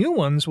many new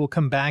ones will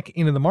come back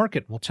into the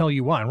market. We'll tell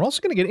you why. And we're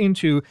also going to get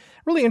into a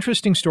really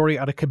interesting story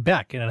out of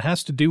Quebec, and it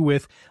has to do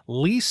with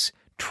lease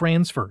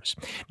transfers.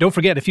 Don't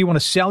forget, if you want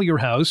to sell your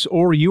house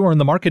or you are in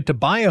the market to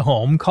buy a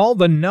home, call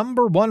the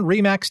 #1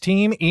 RE/MAX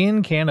team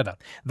in Canada,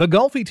 the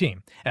Golfi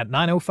Team, at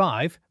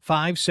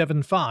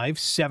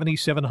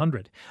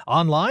 905-575-7700.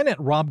 Online at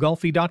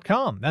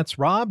robgolfi.com. That's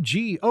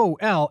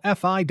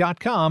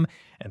robgolfi.com,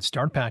 and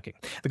start packing.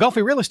 The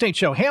Golfi Real Estate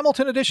Show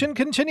Hamilton Edition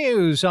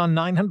continues on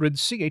 900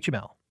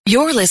 CHML.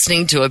 You're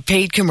listening to a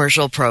paid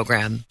commercial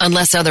program.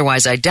 Unless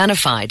otherwise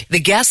identified, the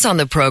guests on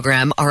the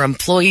program are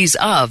employees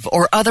of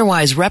or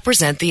otherwise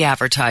represent the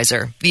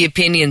advertiser. The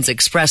opinions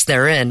expressed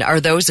therein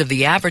are those of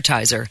the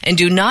advertiser and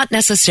do not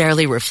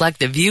necessarily reflect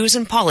the views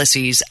and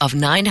policies of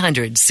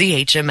 900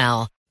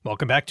 CHML.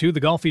 Welcome back to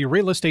the Golfi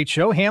Real Estate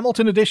Show,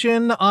 Hamilton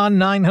edition on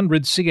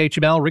 900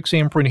 CHML. Rick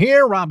Samprint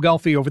here, Rob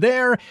Golfi over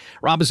there.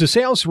 Rob is a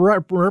sales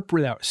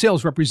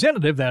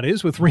representative, that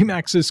is, with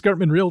Remax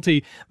Escarpment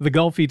Realty, the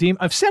Golfi Team.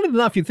 I've said it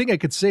enough, you'd think I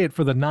could say it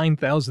for the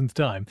 9,000th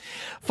time.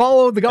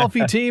 Follow the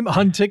Golfi Team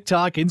on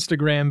TikTok,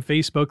 Instagram,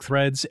 Facebook,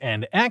 Threads,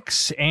 and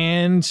X.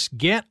 And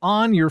get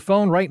on your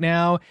phone right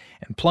now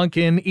and plunk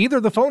in either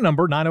the phone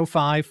number,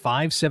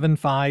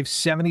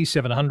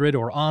 905-575-7700,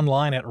 or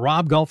online at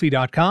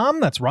robgolfi.com.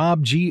 That's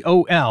Rob,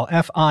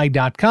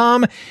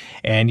 Golfi.com,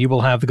 and you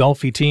will have the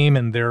Golfi Team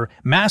and their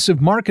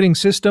massive marketing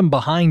system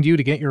behind you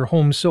to get your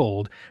home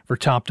sold for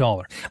top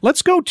dollar.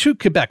 Let's go to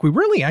Quebec. We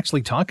rarely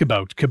actually talk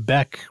about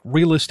Quebec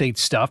real estate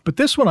stuff, but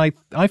this one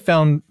I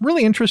found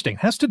really interesting. It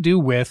has to do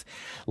with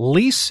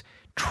lease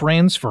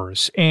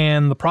transfers,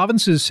 and the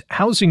province's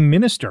housing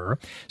minister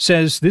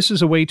says this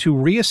is a way to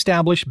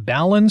reestablish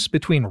balance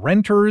between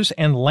renters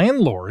and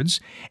landlords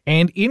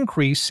and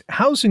increase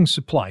housing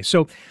supply.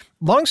 So,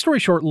 long story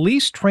short,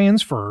 lease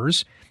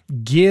transfers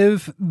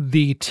give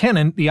the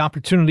tenant the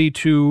opportunity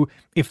to,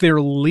 if they're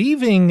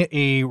leaving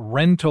a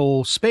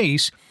rental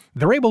space,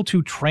 they're able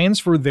to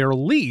transfer their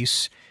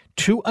lease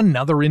to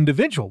another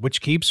individual,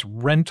 which keeps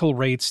rental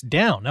rates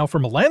down. Now,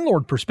 from a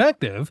landlord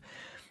perspective,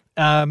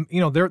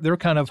 they're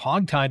kind of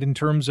hogtied in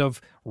terms of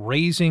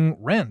raising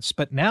rents.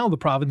 But now the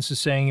province is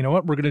saying, you know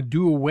what, we're going to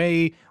do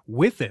away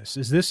with this.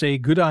 Is this a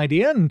good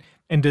idea?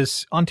 And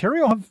does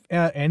Ontario have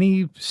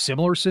any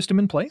similar system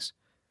in place?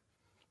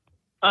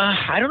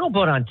 I don't know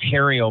about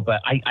Ontario, but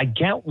I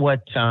get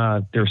what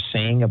they're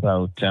saying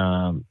about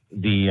the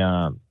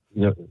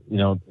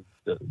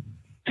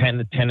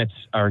tenants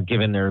are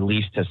giving their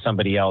lease to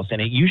somebody else,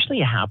 and it usually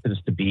happens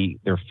to be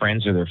their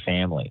friends or their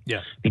family.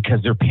 Yeah.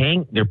 Because they're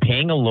paying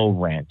a low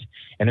rent,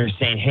 and they're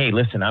saying, "Hey,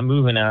 listen, I'm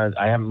moving out.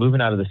 I'm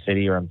moving out of the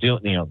city, or I'm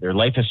doing. Their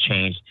life has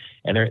changed,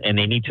 and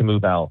they need to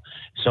move out.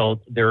 So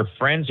their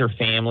friends or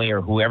family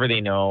or whoever they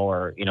know,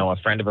 or a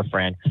friend of a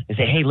friend, they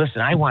say, "Hey,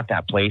 listen, I want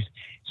that place."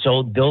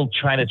 So they'll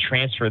try to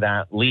transfer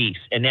that lease.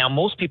 And now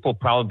most people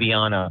probably be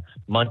on a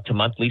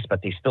month-to-month lease,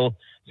 but they still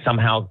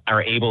somehow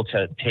are able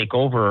to take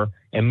over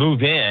and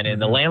move in.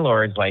 And the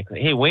landlord's like,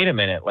 "Hey, wait a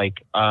minute,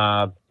 like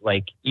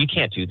you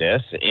can't do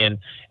this." And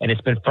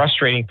it's been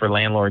frustrating for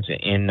landlords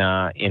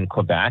in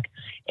Quebec.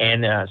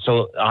 And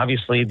so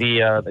obviously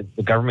the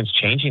government's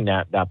changing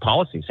that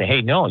policy. Say,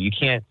 "Hey, no, you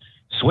can't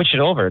switch it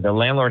over. The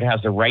landlord has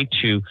the right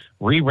to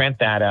re-rent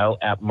that out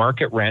at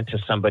market rent to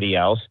somebody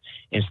else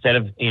instead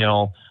of,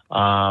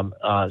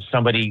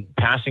 somebody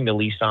passing the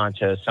lease on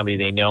to somebody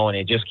they know, and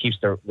it just keeps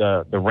the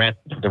rent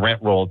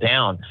roll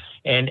down."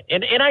 And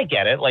I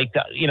get it. Like,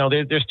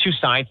 there's two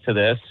sides to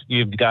this.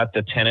 You've got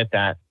the tenant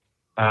that,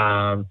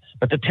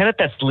 but the tenant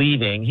that's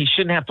leaving, he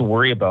shouldn't have to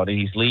worry about it.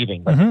 He's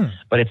leaving,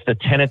 but it's the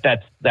tenant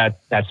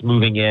that's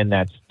moving in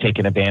that's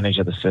taking advantage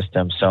of the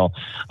system. So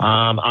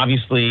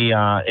obviously,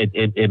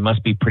 it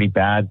must be pretty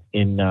bad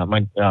in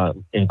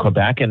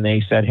Quebec. And they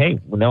said, "Hey,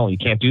 no, you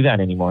can't do that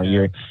anymore.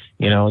 If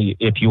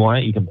you want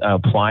it, you can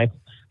apply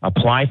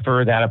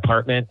for that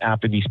apartment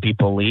after these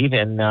people leave,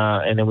 and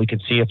then we can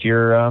see if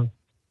you're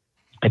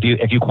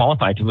if you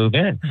qualify to move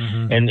in."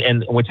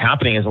 And what's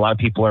happening is a lot of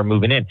people are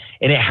moving in,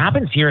 and it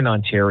happens here in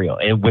Ontario,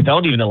 and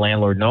without even the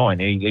landlord knowing.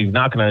 He's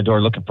knocking on the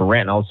door looking for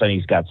rent, and all of a sudden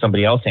he's got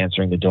somebody else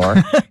answering the door,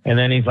 and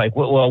then he's like,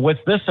 "Well,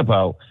 what's this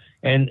about?"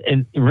 And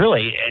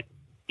really,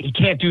 he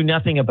can't do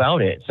nothing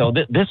about it. So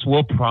this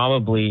will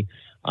probably.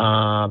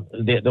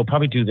 They'll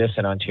probably do this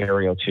in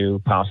Ontario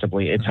too,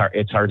 possibly. It's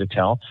hard to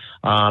tell.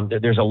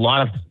 There's a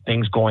lot of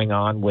things going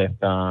on with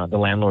the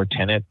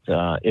landlord-tenant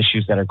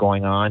issues that are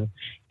going on,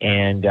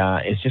 and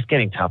it's just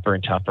getting tougher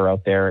and tougher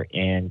out there.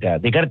 And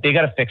they got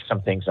to fix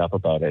some things up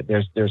about it.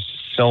 There's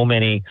so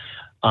many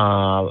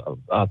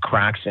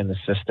cracks in the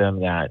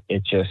system that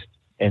it just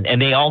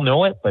and they all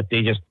know it, but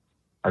they just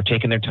are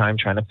taking their time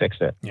trying to fix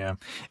it. Yeah.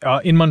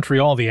 In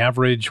Montreal, the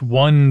average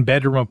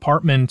one-bedroom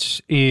apartment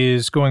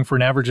is going for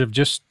an average of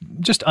just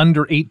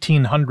under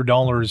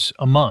 $1,800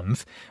 a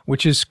month,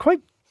 which is quite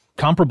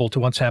comparable to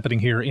what's happening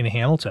here in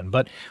Hamilton.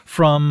 But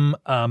from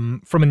a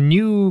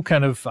new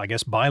kind of, I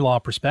guess,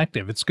 bylaw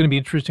perspective, it's going to be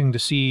interesting to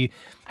see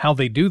how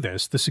they do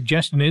this. The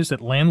suggestion is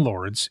that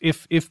landlords,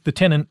 if the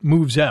tenant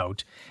moves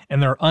out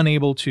and they're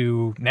unable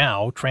to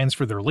now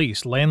transfer their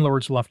lease,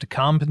 landlords will have to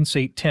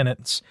compensate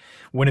tenants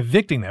when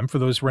evicting them for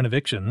those rent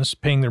evictions,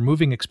 paying their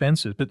moving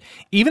expenses. But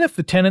even if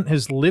the tenant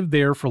has lived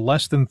there for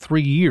less than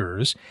 3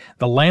 years,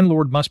 the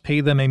landlord must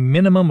pay them a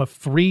minimum of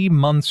 3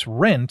 months'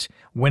 rent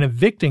when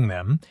evicting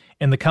them,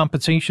 and the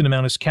compensation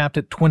amount is capped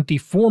at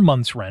 24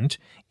 months' rent,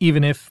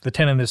 even if the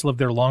tenant has lived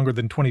there longer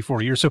than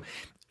 24 years. So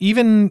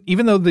even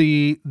though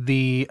the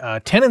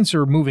tenants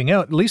are moving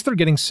out, at least they're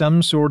getting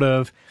some sort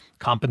of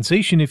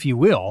compensation, if you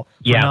will,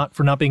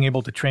 for not being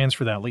able to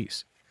transfer that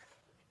lease.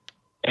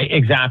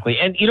 Exactly.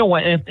 And you know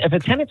what? If a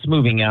tenant's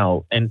moving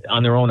out and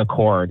on their own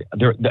accord,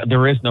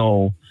 there is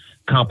no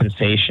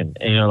compensation.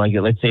 Like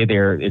let's say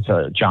it's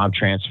a job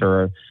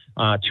transfer.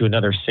 to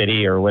another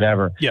city or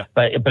whatever. Yeah.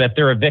 But if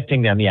they're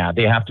evicting them,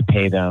 they have to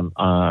pay them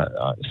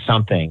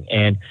something,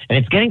 and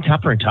it's getting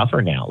tougher and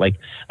tougher now. Like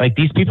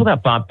these people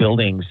that bought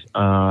buildings,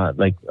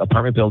 like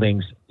apartment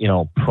buildings,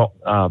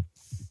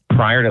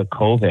 prior to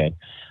COVID.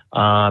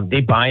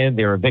 They buy it.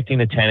 They're evicting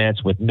the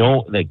tenants with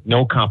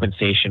no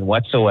compensation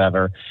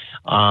whatsoever,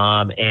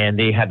 and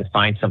they had to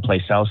find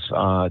someplace else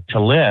to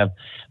live.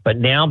 But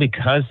now,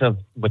 because of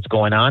what's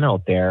going on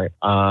out there,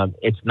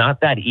 it's not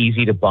that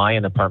easy to buy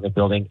an apartment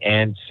building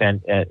and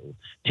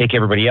take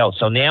everybody out.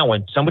 So now,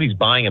 when somebody's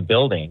buying a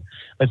building,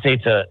 let's say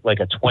it's a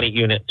 20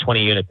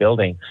 unit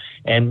building,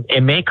 and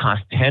it may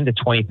cost $10,000 to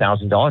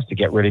 $20,000 to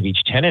get rid of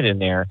each tenant in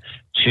there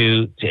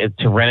to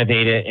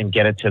renovate it and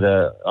get it to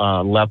the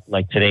level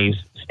like today's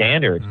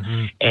standards,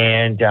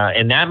 and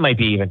that might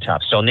be even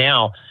tough. So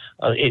now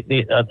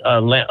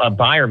a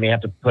buyer may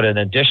have to put an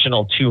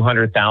additional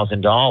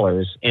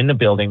 $200,000 in the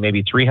building,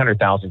 maybe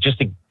 $300,000, just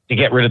to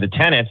get rid of the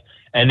tenants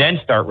and then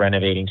start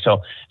renovating.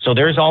 So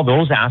there's all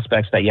those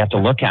aspects that you have to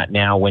look at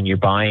now when you're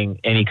buying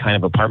any kind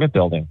of apartment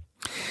building.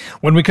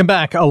 When we come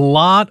back, a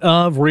lot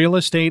of real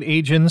estate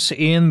agents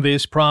in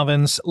this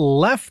province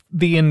left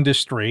the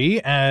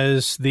industry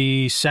as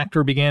the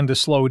sector began to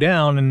slow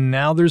down, and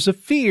now there's a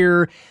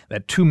fear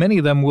that too many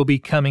of them will be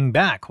coming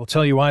back. We'll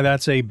tell you why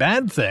that's a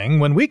bad thing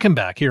when we come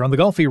back here on the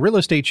Golfi Real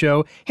Estate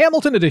Show,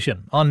 Hamilton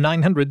Edition on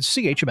 900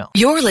 CHML.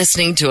 You're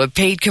listening to a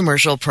paid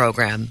commercial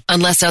program.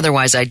 Unless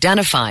otherwise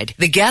identified,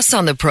 the guests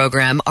on the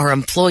program are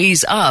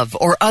employees of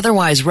or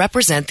otherwise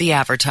represent the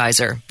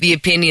advertiser. The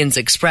opinions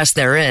expressed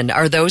therein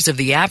are those of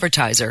the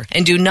advertiser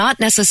and do not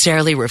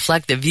necessarily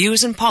reflect the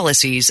views and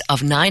policies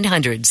of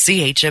 900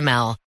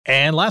 CHML.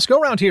 And last go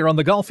round here on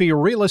the Golfi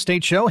Real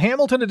Estate Show,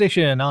 Hamilton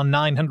Edition on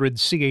 900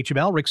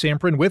 CHML. Rick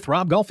Samprin with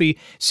Rob Golfi,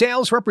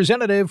 sales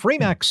representative,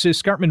 Remax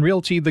Escarpment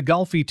Realty, the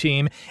Golfi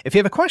Team. If you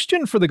have a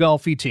question for the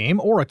Golfi Team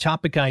or a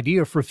topic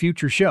idea for a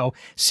future show,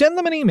 send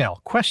them an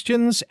email,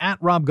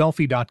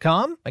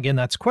 questions@robgolfi.com. Again,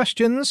 that's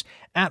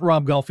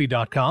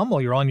questions@robgolfi.com.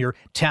 While you're on your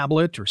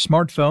tablet or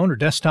smartphone or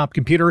desktop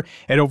computer,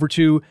 head over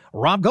to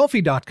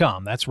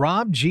robgolfi.com. That's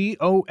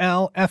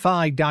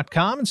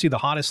robgolfi.com and see the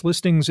hottest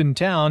listings in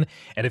town.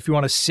 And if you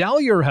want to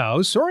sell your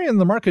house or in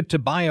the market to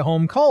buy a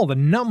home, call the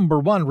number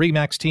one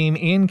Remax team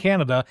in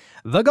Canada,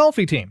 the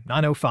Golfi Team,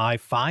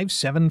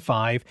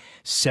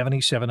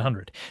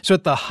 905-575-7700. So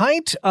at the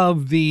height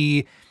of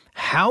the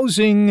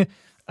housing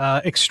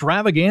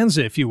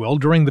extravaganza, if you will,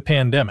 during the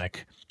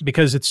pandemic,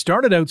 because it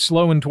started out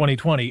slow in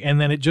 2020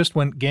 and then it just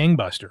went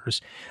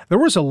gangbusters, there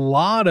was a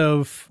lot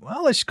of,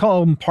 well, let's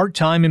call them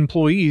part-time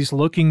employees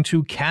looking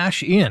to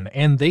cash in,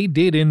 and they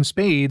did in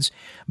spades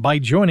by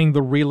joining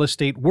the real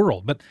estate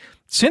world. But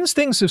since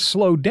things have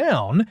slowed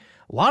down,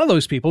 a lot of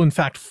those people, in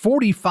fact,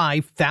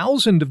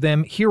 45,000 of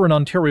them here in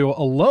Ontario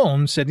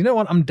alone, said, you know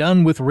what, I'm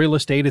done with real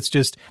estate. It's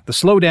just the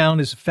slowdown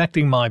is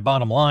affecting my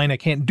bottom line. I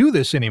can't do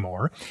this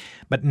anymore.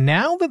 But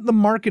now that the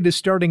market is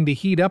starting to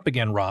heat up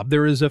again, Rob,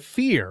 there is a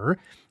fear,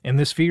 and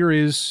this fear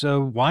is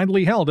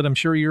widely held, and I'm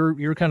sure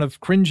you're kind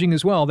of cringing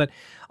as well, that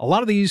a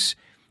lot of these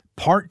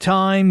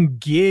part-time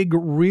gig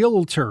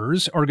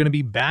realtors are going to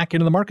be back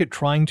into the market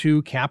trying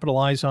to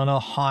capitalize on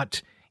a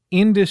hot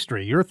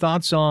industry. Your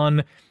thoughts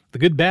on the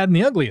good, bad, and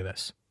the ugly of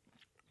this?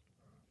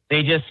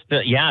 They just,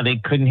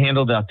 they couldn't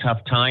handle the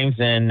tough times,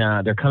 and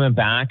they're coming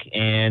back,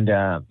 and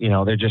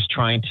they're just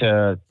trying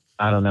to.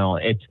 I don't know.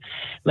 It's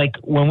like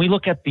when we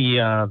look at the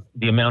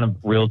amount of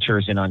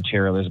realtors in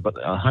Ontario, there's about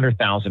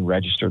 100,000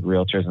 registered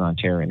realtors in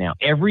Ontario now.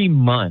 Every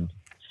month,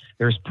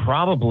 there's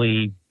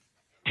probably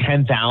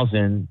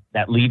 10,000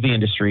 that leave the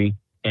industry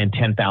and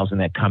 10,000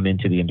 that come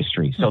into the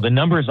industry. So the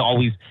numbers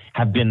always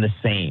have been the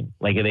same.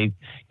 Like it's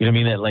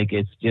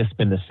just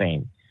been the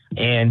same.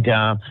 And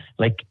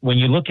like when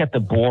you look at the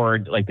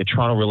board, like the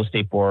Toronto Real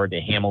Estate Board, the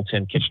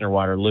Hamilton,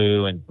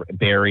 Kitchener-Waterloo, and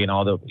Barrie,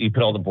 and you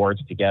put all the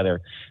boards together,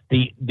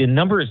 the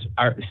numbers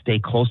stay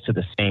close to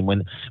the same.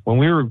 When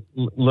we were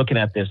looking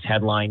at this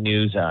headline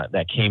news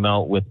that came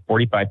out with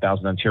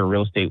 45,000 Ontario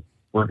real estate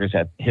workers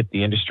that hit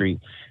the industry,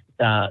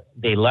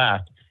 they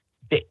left.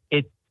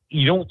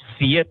 You don't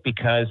see it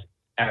because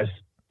as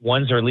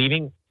ones are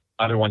leaving,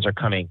 other ones are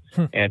coming,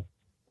 and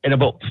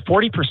about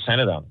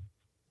 40% of them.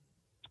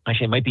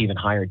 Actually, it might be even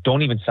higher,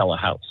 don't even sell a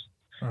house.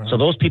 So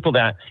those people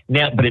that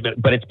now,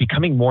 but it's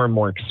becoming more and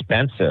more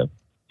expensive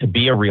to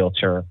be a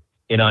realtor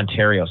in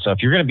Ontario. So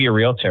if you're going to be a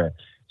realtor,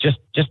 just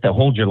to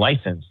hold your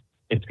license,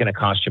 it's going to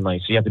cost you money.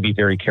 So you have to be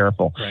very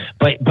careful.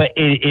 Right. But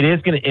it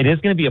is going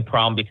to be a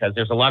problem because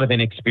there's a lot of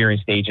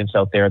inexperienced agents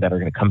out there that are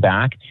going to come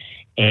back,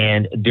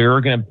 and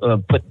they're going to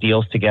put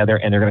deals together,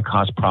 and they're going to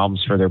cause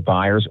problems for their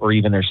buyers or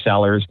even their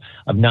sellers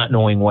of not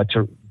knowing what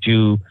to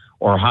do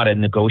or how to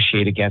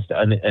negotiate against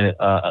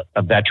a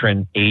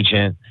veteran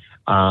agent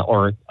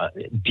or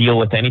deal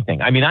with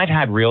anything. I mean, I've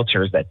had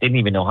realtors that didn't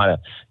even know how to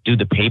do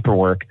the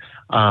paperwork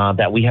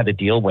that we had to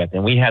deal with.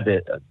 And we had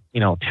to,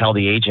 tell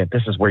the agent,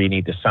 this is where you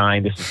need to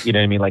sign. This is, you know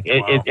what I mean? Like,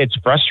 it's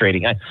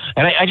frustrating.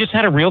 I just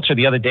had a realtor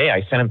the other day.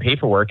 I sent him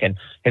paperwork, and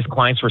his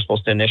clients were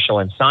supposed to initial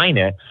and sign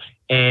it.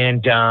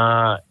 And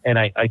I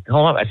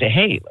call up, I say,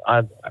 hey,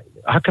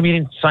 how come you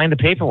didn't sign the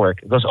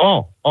paperwork? He goes,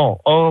 oh,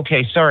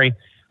 okay, sorry.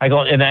 I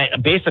go, and I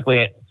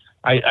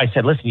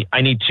said, listen,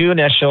 I need 2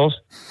 initials,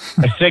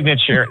 a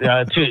signature,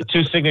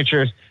 two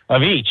signatures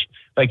of each,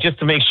 like just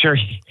to make sure,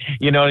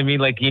 you know what I mean?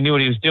 Like he knew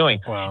what he was doing.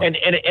 Wow. And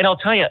I'll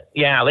tell you,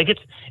 yeah, like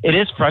it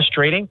is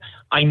frustrating.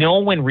 I know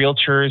when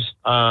realtors,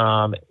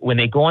 when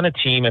they go on a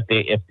team,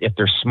 if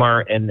they're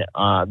smart and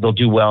they'll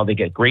do well, they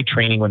get great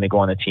training when they go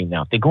on a team.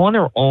 Now, if they go on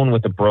their own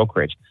with a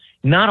brokerage,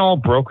 not all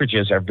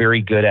brokerages are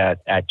very good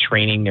at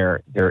training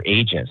their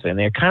agents, and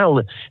they're kind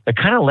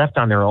of left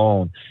on their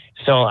own.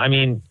 So, I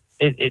mean,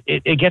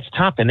 it gets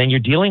tough, and then you're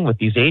dealing with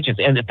these agents.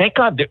 And thank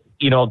God that,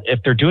 you know,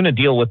 if they're doing a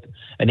deal with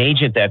an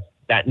agent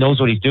that knows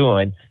what he's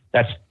doing,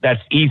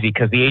 that's easy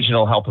because the agent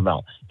will help him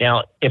out.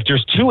 Now, if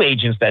there's 2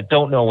 agents that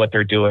don't know what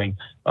they're doing,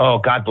 oh,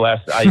 God bless.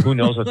 Who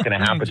knows what's going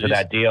to happen to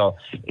that deal?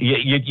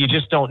 You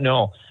just don't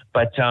know.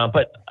 But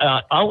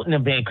out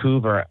in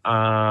Vancouver,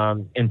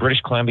 in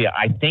British Columbia,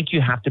 I think you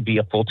have to be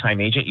a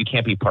full-time agent. You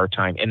can't be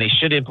part-time, and they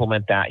should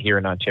implement that here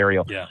in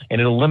Ontario. Yeah.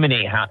 And it'll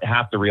eliminate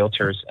half the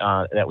realtors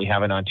that we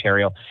have in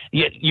Ontario.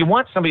 You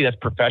want somebody that's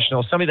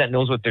professional, somebody that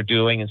knows what they're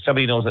doing, and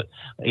somebody knows that,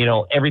 you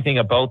know, everything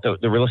about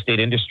the real estate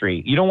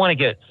industry. You don't want to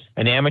get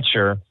an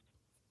amateur.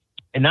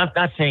 And not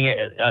saying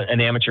an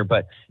amateur,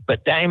 but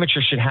that amateur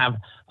should have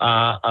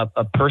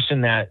a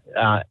person that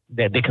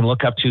they can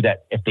look up to,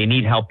 that if they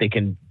need help, they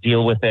can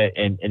deal with it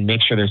and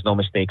make sure there's no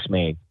mistakes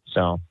made.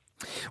 So,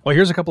 well,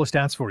 here's a couple of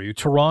stats for you.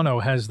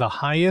 Toronto has the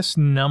highest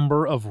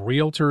number of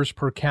realtors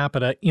per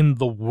capita in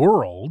the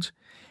world,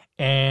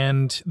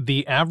 and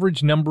the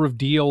average number of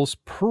deals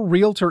per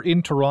realtor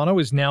in Toronto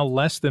is now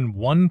less than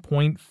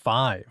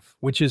 1.5,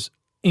 which is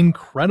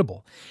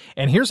incredible.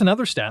 And here's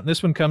another stat.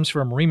 This one comes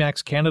from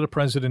RE/MAX Canada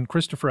President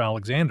Christopher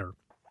Alexander.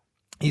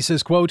 He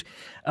says, quote,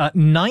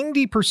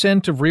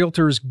 90% of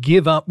realtors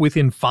give up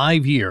within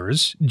 5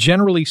 years.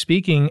 Generally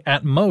speaking,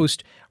 at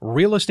most,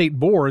 real estate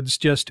boards,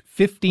 just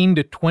 15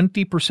 to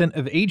 20%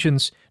 of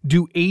agents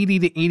do 80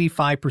 to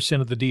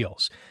 85% of the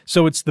deals.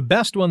 So it's the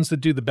best ones that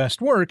do the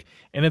best work,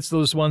 and it's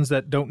those ones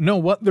that don't know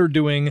what they're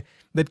doing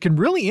that can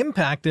really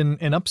impact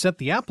and upset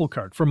the apple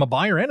cart from a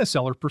buyer and a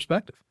seller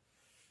perspective.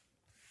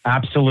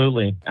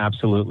 Absolutely.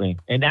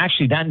 And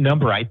actually, that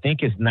number, I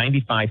think, is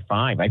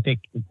 95.5. I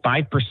think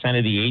 5%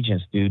 of the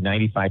agents do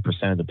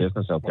 95% of the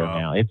business out there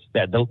now. It's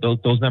that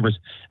those numbers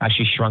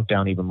actually shrunk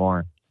down even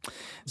more.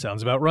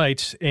 Sounds about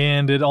right.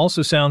 And it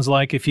also sounds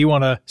like if you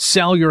want to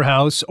sell your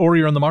house or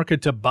you're in the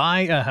market to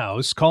buy a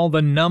house, call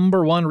the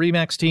number 1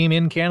 RE/MAX team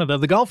in Canada,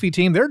 the Golfi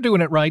Team. They're doing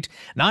it right.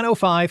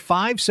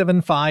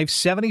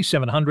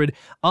 905-575-7700.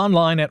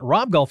 Online at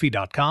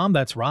robgolfi.com.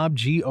 That's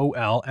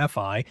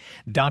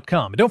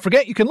robgolfi.com. Don't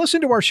forget, you can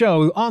listen to our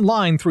show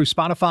online through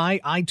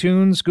Spotify,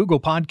 iTunes, Google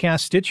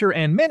Podcasts, Stitcher,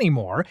 and many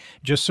more.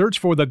 Just search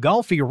for the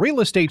Golfi Real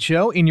Estate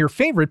Show in your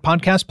favorite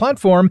podcast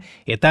platform.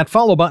 Hit that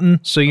follow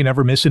button so you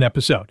never miss an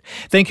episode.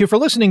 Thank you for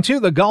listening to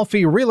the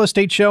Golfi Real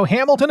Estate Show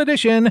Hamilton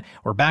Edition.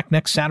 We're back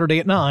next Saturday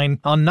at 9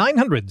 on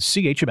 900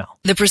 CHML.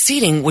 The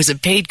proceeding was a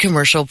paid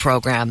commercial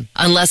program.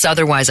 Unless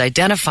otherwise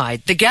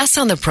identified, the guests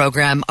on the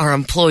program are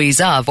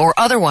employees of or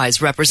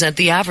otherwise represent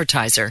the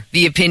advertiser.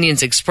 The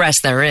opinions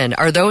expressed therein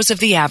are those of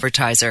the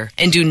advertiser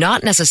and do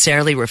not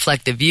necessarily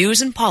reflect the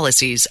views and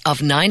policies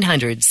of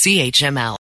 900 CHML.